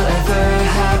bad will ever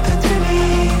happen to me.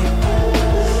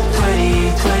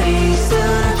 2020,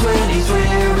 still in our 20s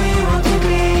where we want to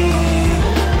be.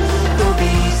 Don't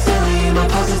be silly, my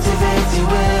positivity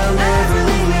will never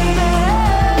leave me.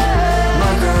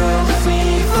 My girl, if we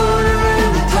float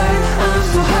around the town, I'm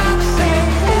so happy. I'm so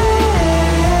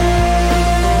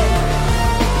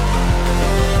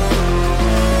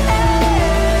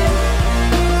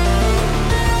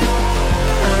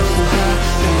happy. I'm so happy.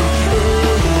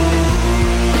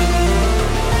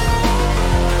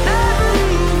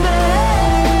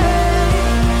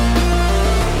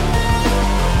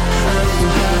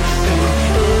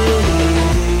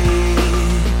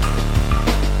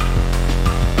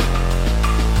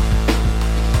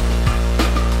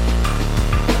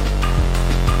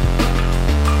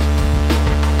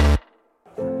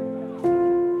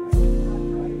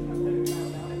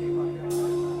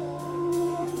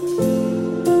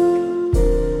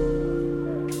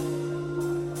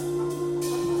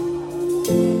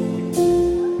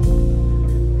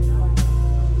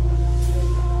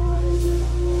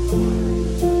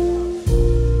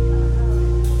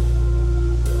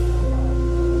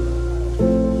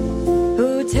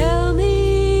 Oh, tell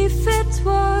me if it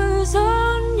was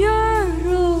on your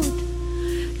road,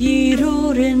 ye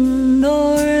roaring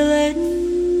northern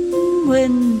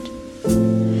wind,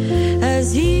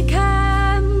 as ye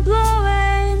came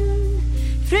blowing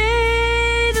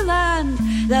frae the land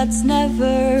that's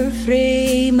never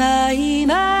frae my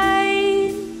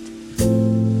mind.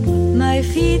 My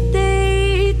feet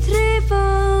they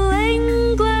travel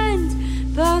England,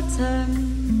 but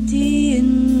I'm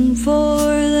deeing for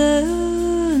the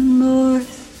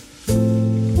north.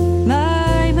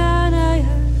 My man, I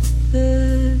heard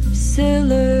the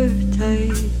sailor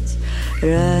tides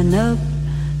ran up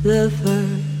the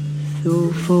Firth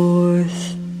o' Forth.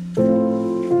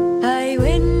 I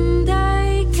wind,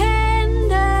 I ken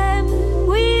them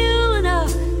wheel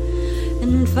enough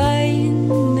and find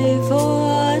me for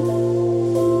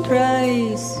one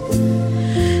prize.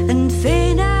 And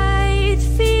fain I'd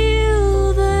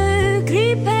feel the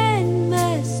creeping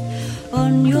mist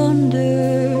on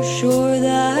yonder shore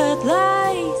that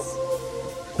lies.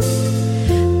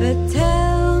 But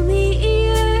tell me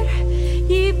ere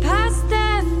ye passed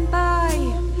them by,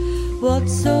 what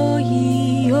saw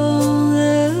ye on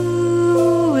the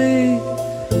way?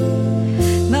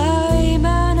 My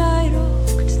man, I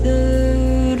rocked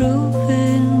the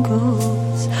roving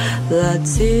gulls that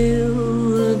sail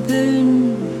aboon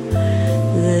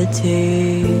the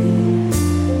Thames.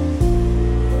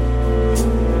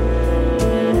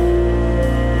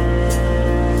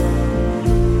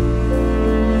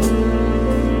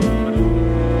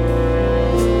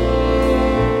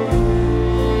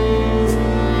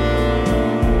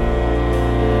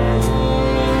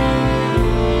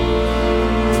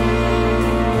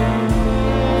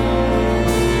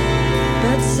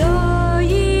 But saw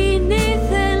ye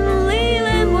Nathan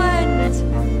Leland went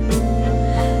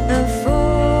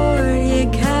afore ye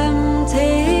came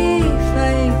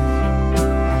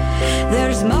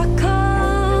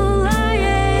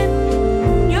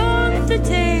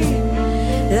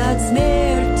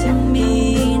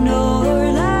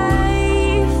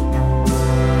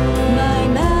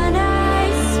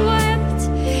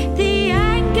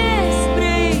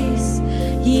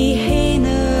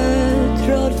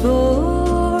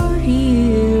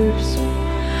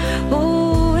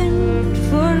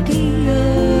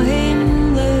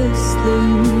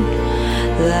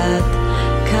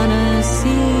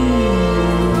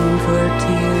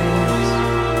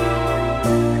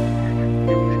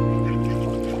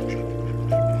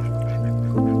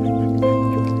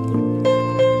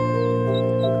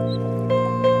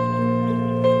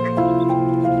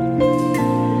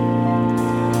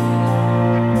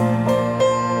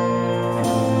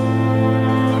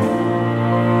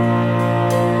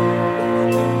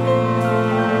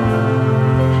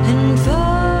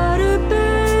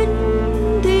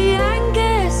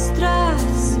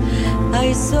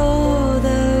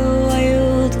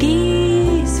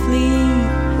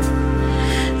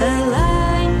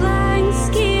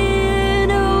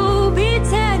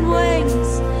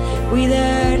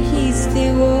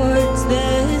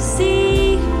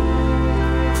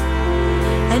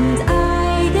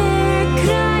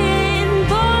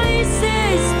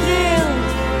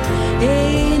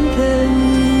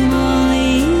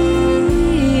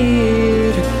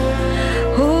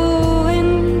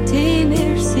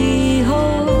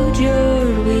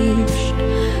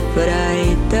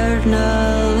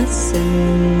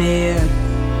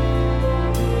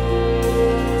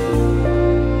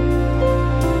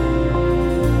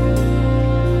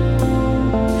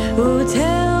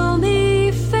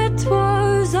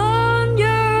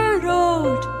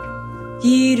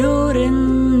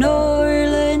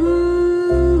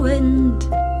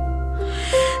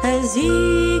as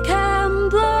he came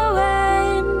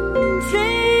blowing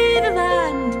through the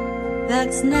land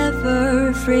that's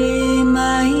never free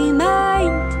my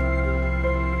mind.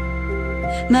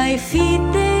 My feet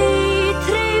they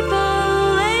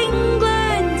travel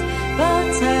England,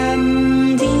 but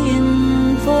I'm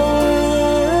dealing for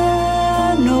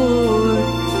the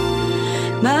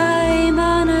north. My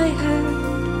man, I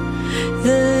heard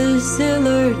the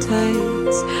sailor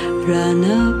tides ran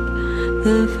up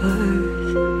the Firth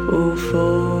o'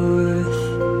 Forth.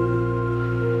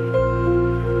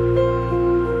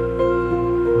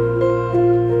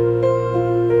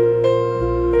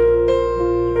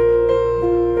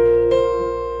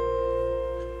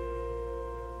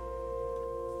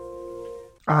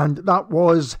 And that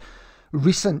was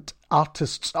recent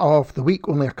Artists of the Week,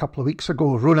 only a couple of weeks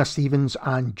ago, Rona Stevens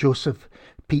and Joseph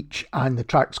Peach, and the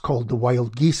track's called The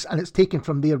Wild Geese, and it's taken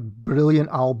from their brilliant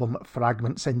album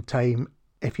Fragments in Time.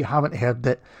 If you haven't heard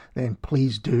it, then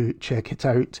please do check it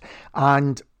out.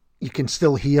 And you can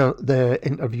still hear the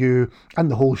interview and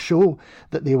the whole show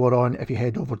that they were on if you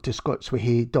head over to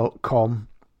scotsway.com.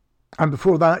 And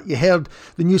before that, you heard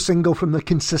the new single from the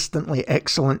consistently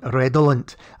excellent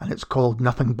Redolent, and it's called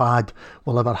Nothing Bad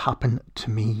Will Ever Happen to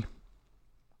Me.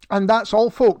 And that's all,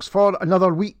 folks, for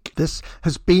another week. This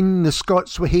has been the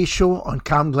Scots Whay Show on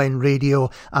Camglen Radio,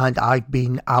 and I've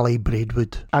been Ali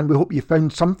Braidwood. And we hope you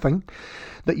found something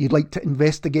that you'd like to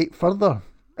investigate further.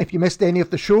 If you missed any of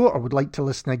the show or would like to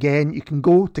listen again, you can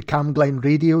go to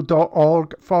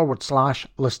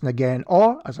camglenradio.org/listen again.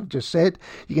 Or, as I've just said,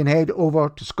 you can head over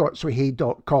to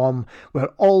scotsway.com, where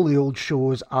all the old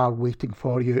shows are waiting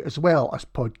for you, as well as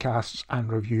podcasts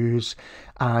and reviews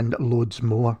and loads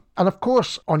more. And of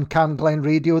course, on Camglen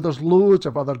Radio, there's loads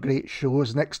of other great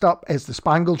shows. Next up is The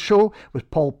Spangled Show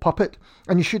with Paul Puppet.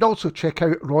 And you should also check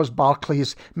out Ros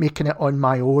Barclay's Making It On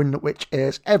My Own, which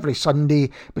is every Sunday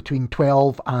between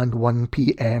 12 and 1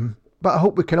 p.m. But I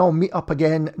hope we can all meet up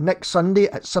again next Sunday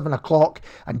at 7 o'clock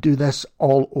and do this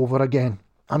all over again.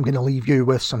 I'm going to leave you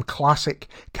with some classic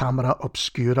Camera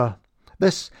Obscura.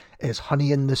 This is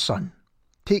Honey in the Sun.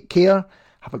 Take care,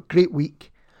 have a great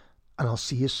week, and I'll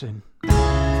see you soon.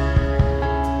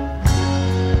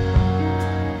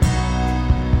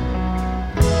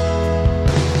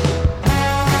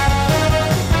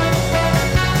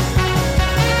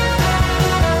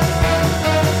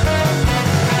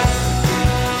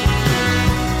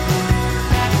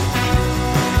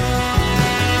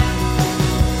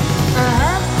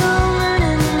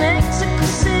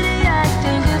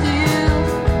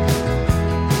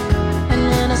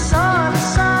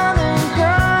 Southern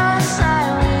Cross, I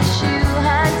wish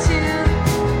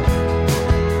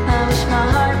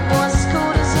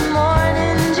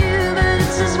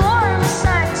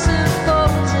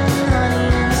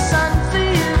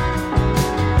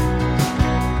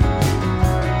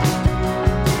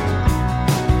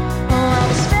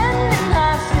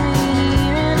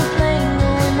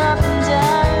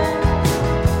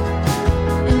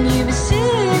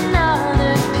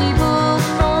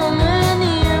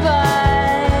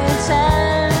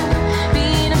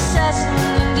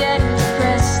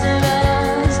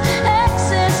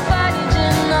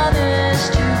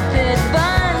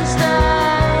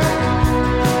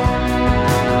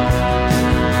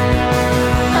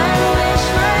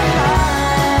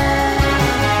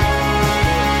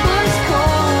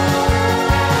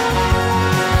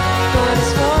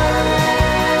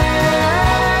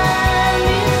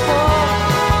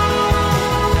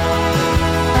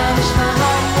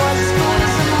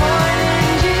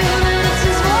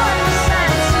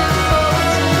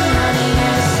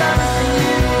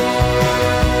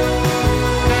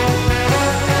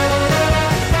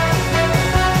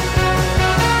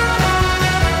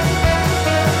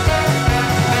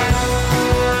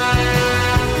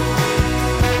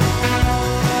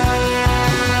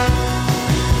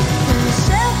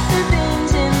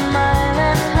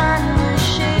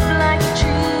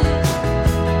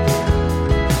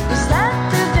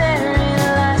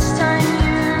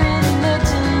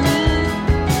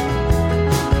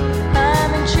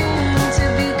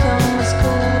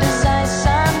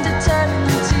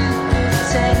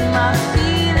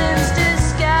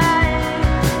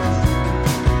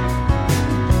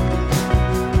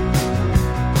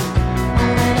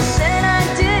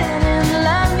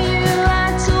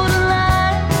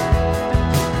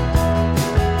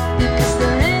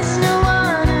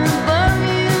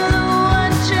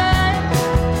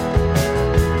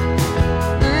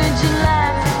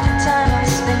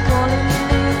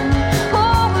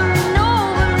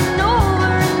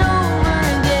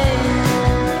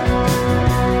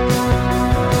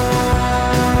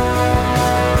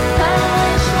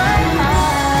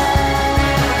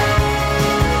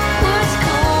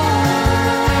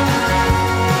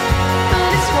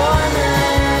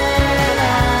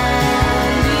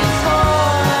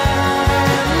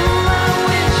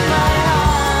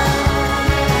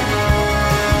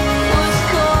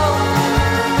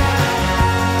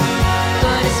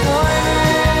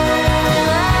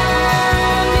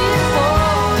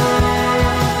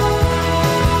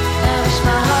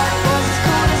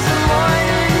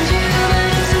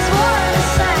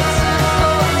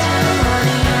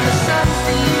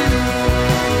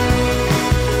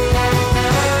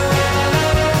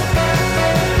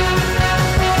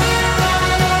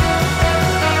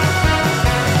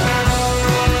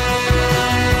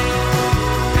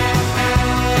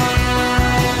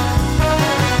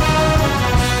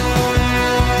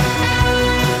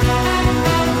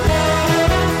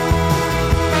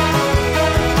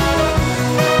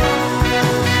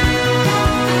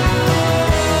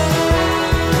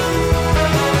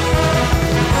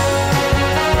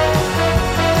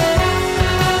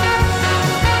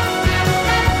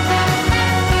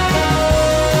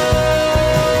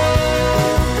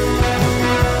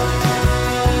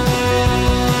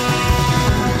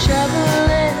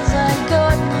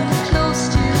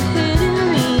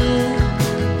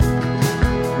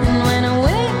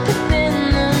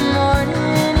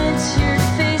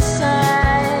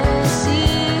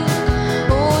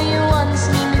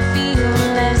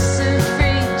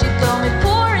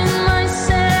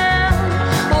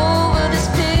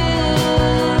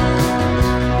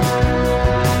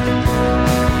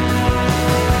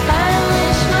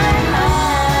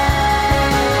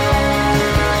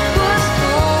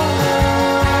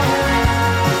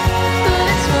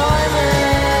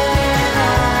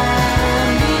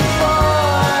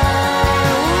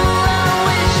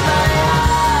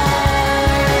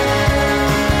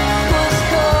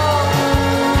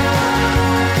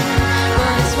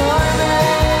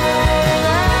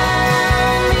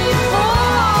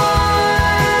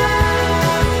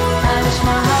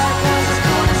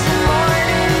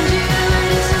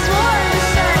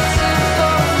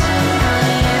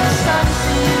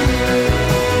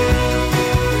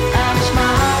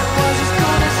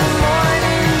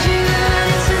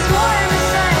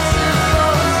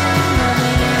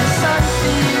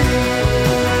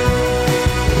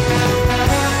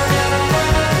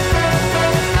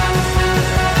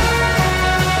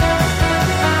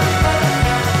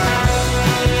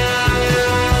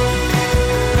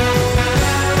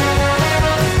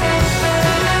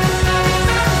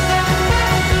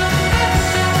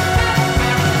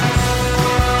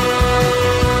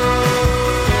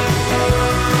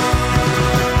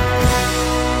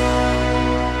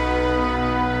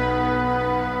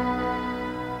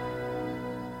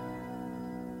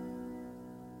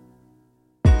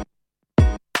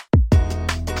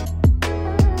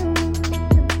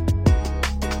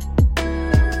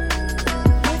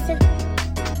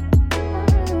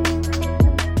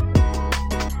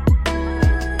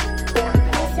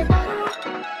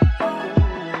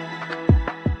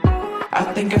I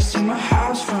think I see my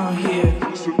house from here.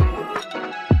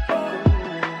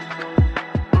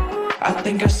 I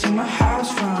think I see my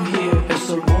house from here. It's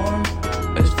so warm,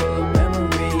 it's full of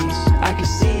memories. I can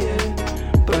see it,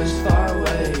 but it's far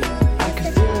away. I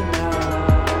can feel it now,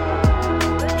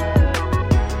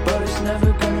 but it's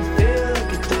never gonna feel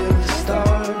like it did at the start.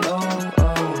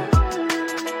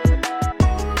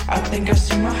 I think I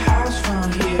see my house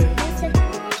from here.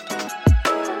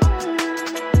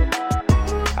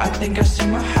 I think I see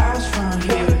my house from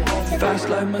here. Fast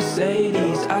like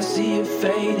Mercedes, I see it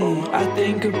fading. I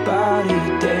think about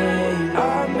it day.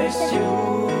 I miss you.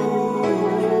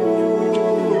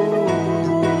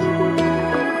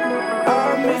 I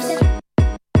miss you.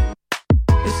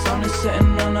 The sun is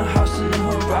setting on a house in the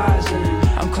horizon.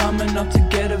 I'm climbing up to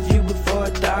get a view before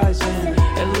it dies in.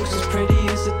 It looks as pretty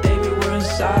as the day we were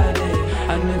inside it.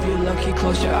 And if you're lucky,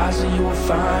 close your eyes and you will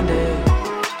find it.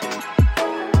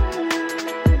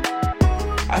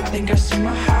 I think I see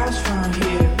my house from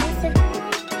here.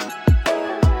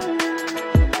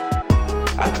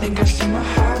 I think I see my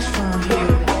house from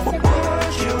here.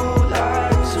 Would you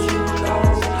like to know?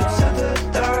 Set the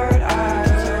third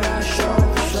eye show.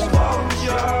 Close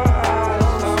your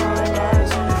eyes,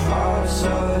 sunrise and falls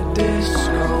a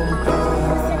disco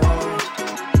ball.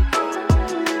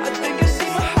 I think I see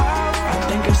my house. I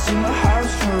think I see my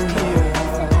house from here.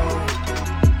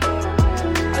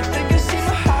 I think I see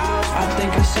my house. I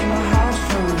think I see my house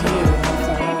from here.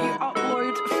 You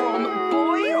upload from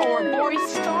Boy or Boy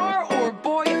Star or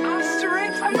Boy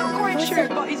Asterisk. I'm not quite sure,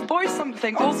 but he's Boy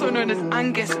something, also known as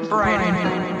Angus Brown.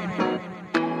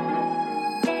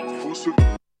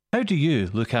 How do you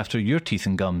look after your teeth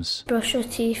and gums? Brush your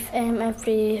teeth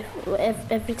every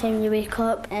time you wake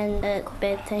up and at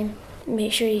bedtime.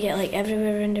 Make sure you get like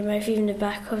everywhere around your mouth, even the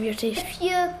back of your teeth. If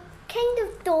you kind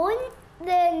of don't,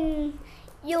 then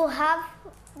you'll have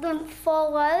them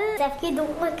fall out. If you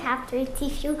don't look after your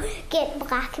teeth, you'll get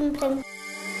black and brown.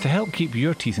 To help keep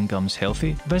your teeth and gums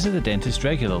healthy, visit the dentist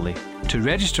regularly. To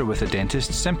register with a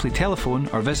dentist, simply telephone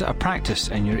or visit a practice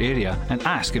in your area and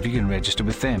ask if you can register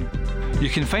with them. You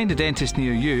can find a dentist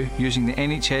near you using the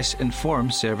NHS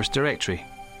Inform service directory.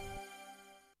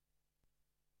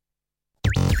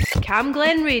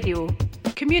 Camglen Radio.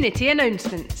 Community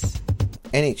announcements.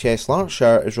 NHS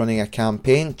Lanarkshire is running a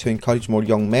campaign to encourage more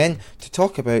young men to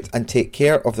talk about and take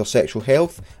care of their sexual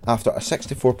health after a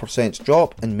 64%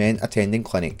 drop in men attending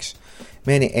clinics.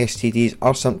 Many STDs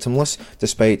are symptomless,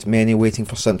 despite many waiting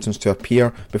for symptoms to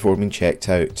appear before being checked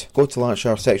out. Go to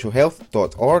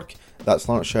lanarkshiresexualhealth.org, that's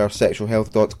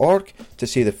lanarkshiresexualhealth.org, to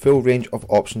see the full range of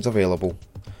options available.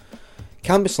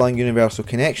 Cambuslang Universal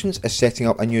Connections is setting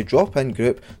up a new drop-in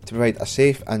group to provide a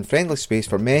safe and friendly space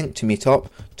for men to meet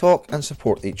up, talk and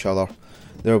support each other.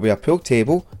 There will be a pool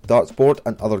table, darts board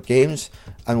and other games,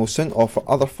 and will soon offer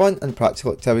other fun and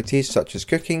practical activities such as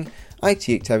cooking, IT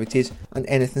activities and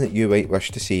anything that you might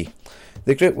wish to see.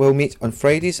 The group will meet on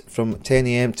Fridays from 10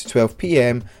 AM to 12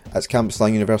 PM at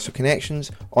Cambuslang Universal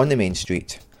Connections on the main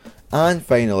street. And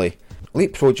finally,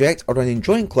 Leap Project are running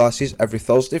drawing classes every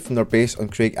Thursday from their base on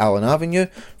Craig Allen Avenue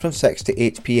from 6 to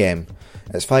 8 PM.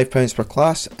 It's £5 per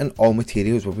class and all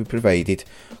materials will be provided.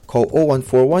 Call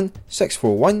 0141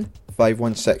 641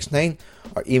 5169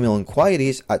 or email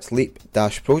inquiries at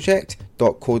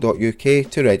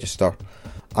leap-project.co.uk to register.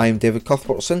 I am David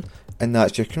Cuthbertson and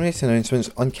that's your community announcements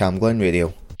on Camglen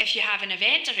Radio. If you have an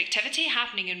event or activity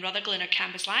happening in Rutherglen or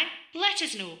Cambuslang, let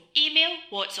us know. Email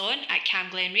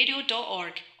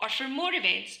what'son@camglenradio.org or for more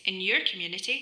events in your community,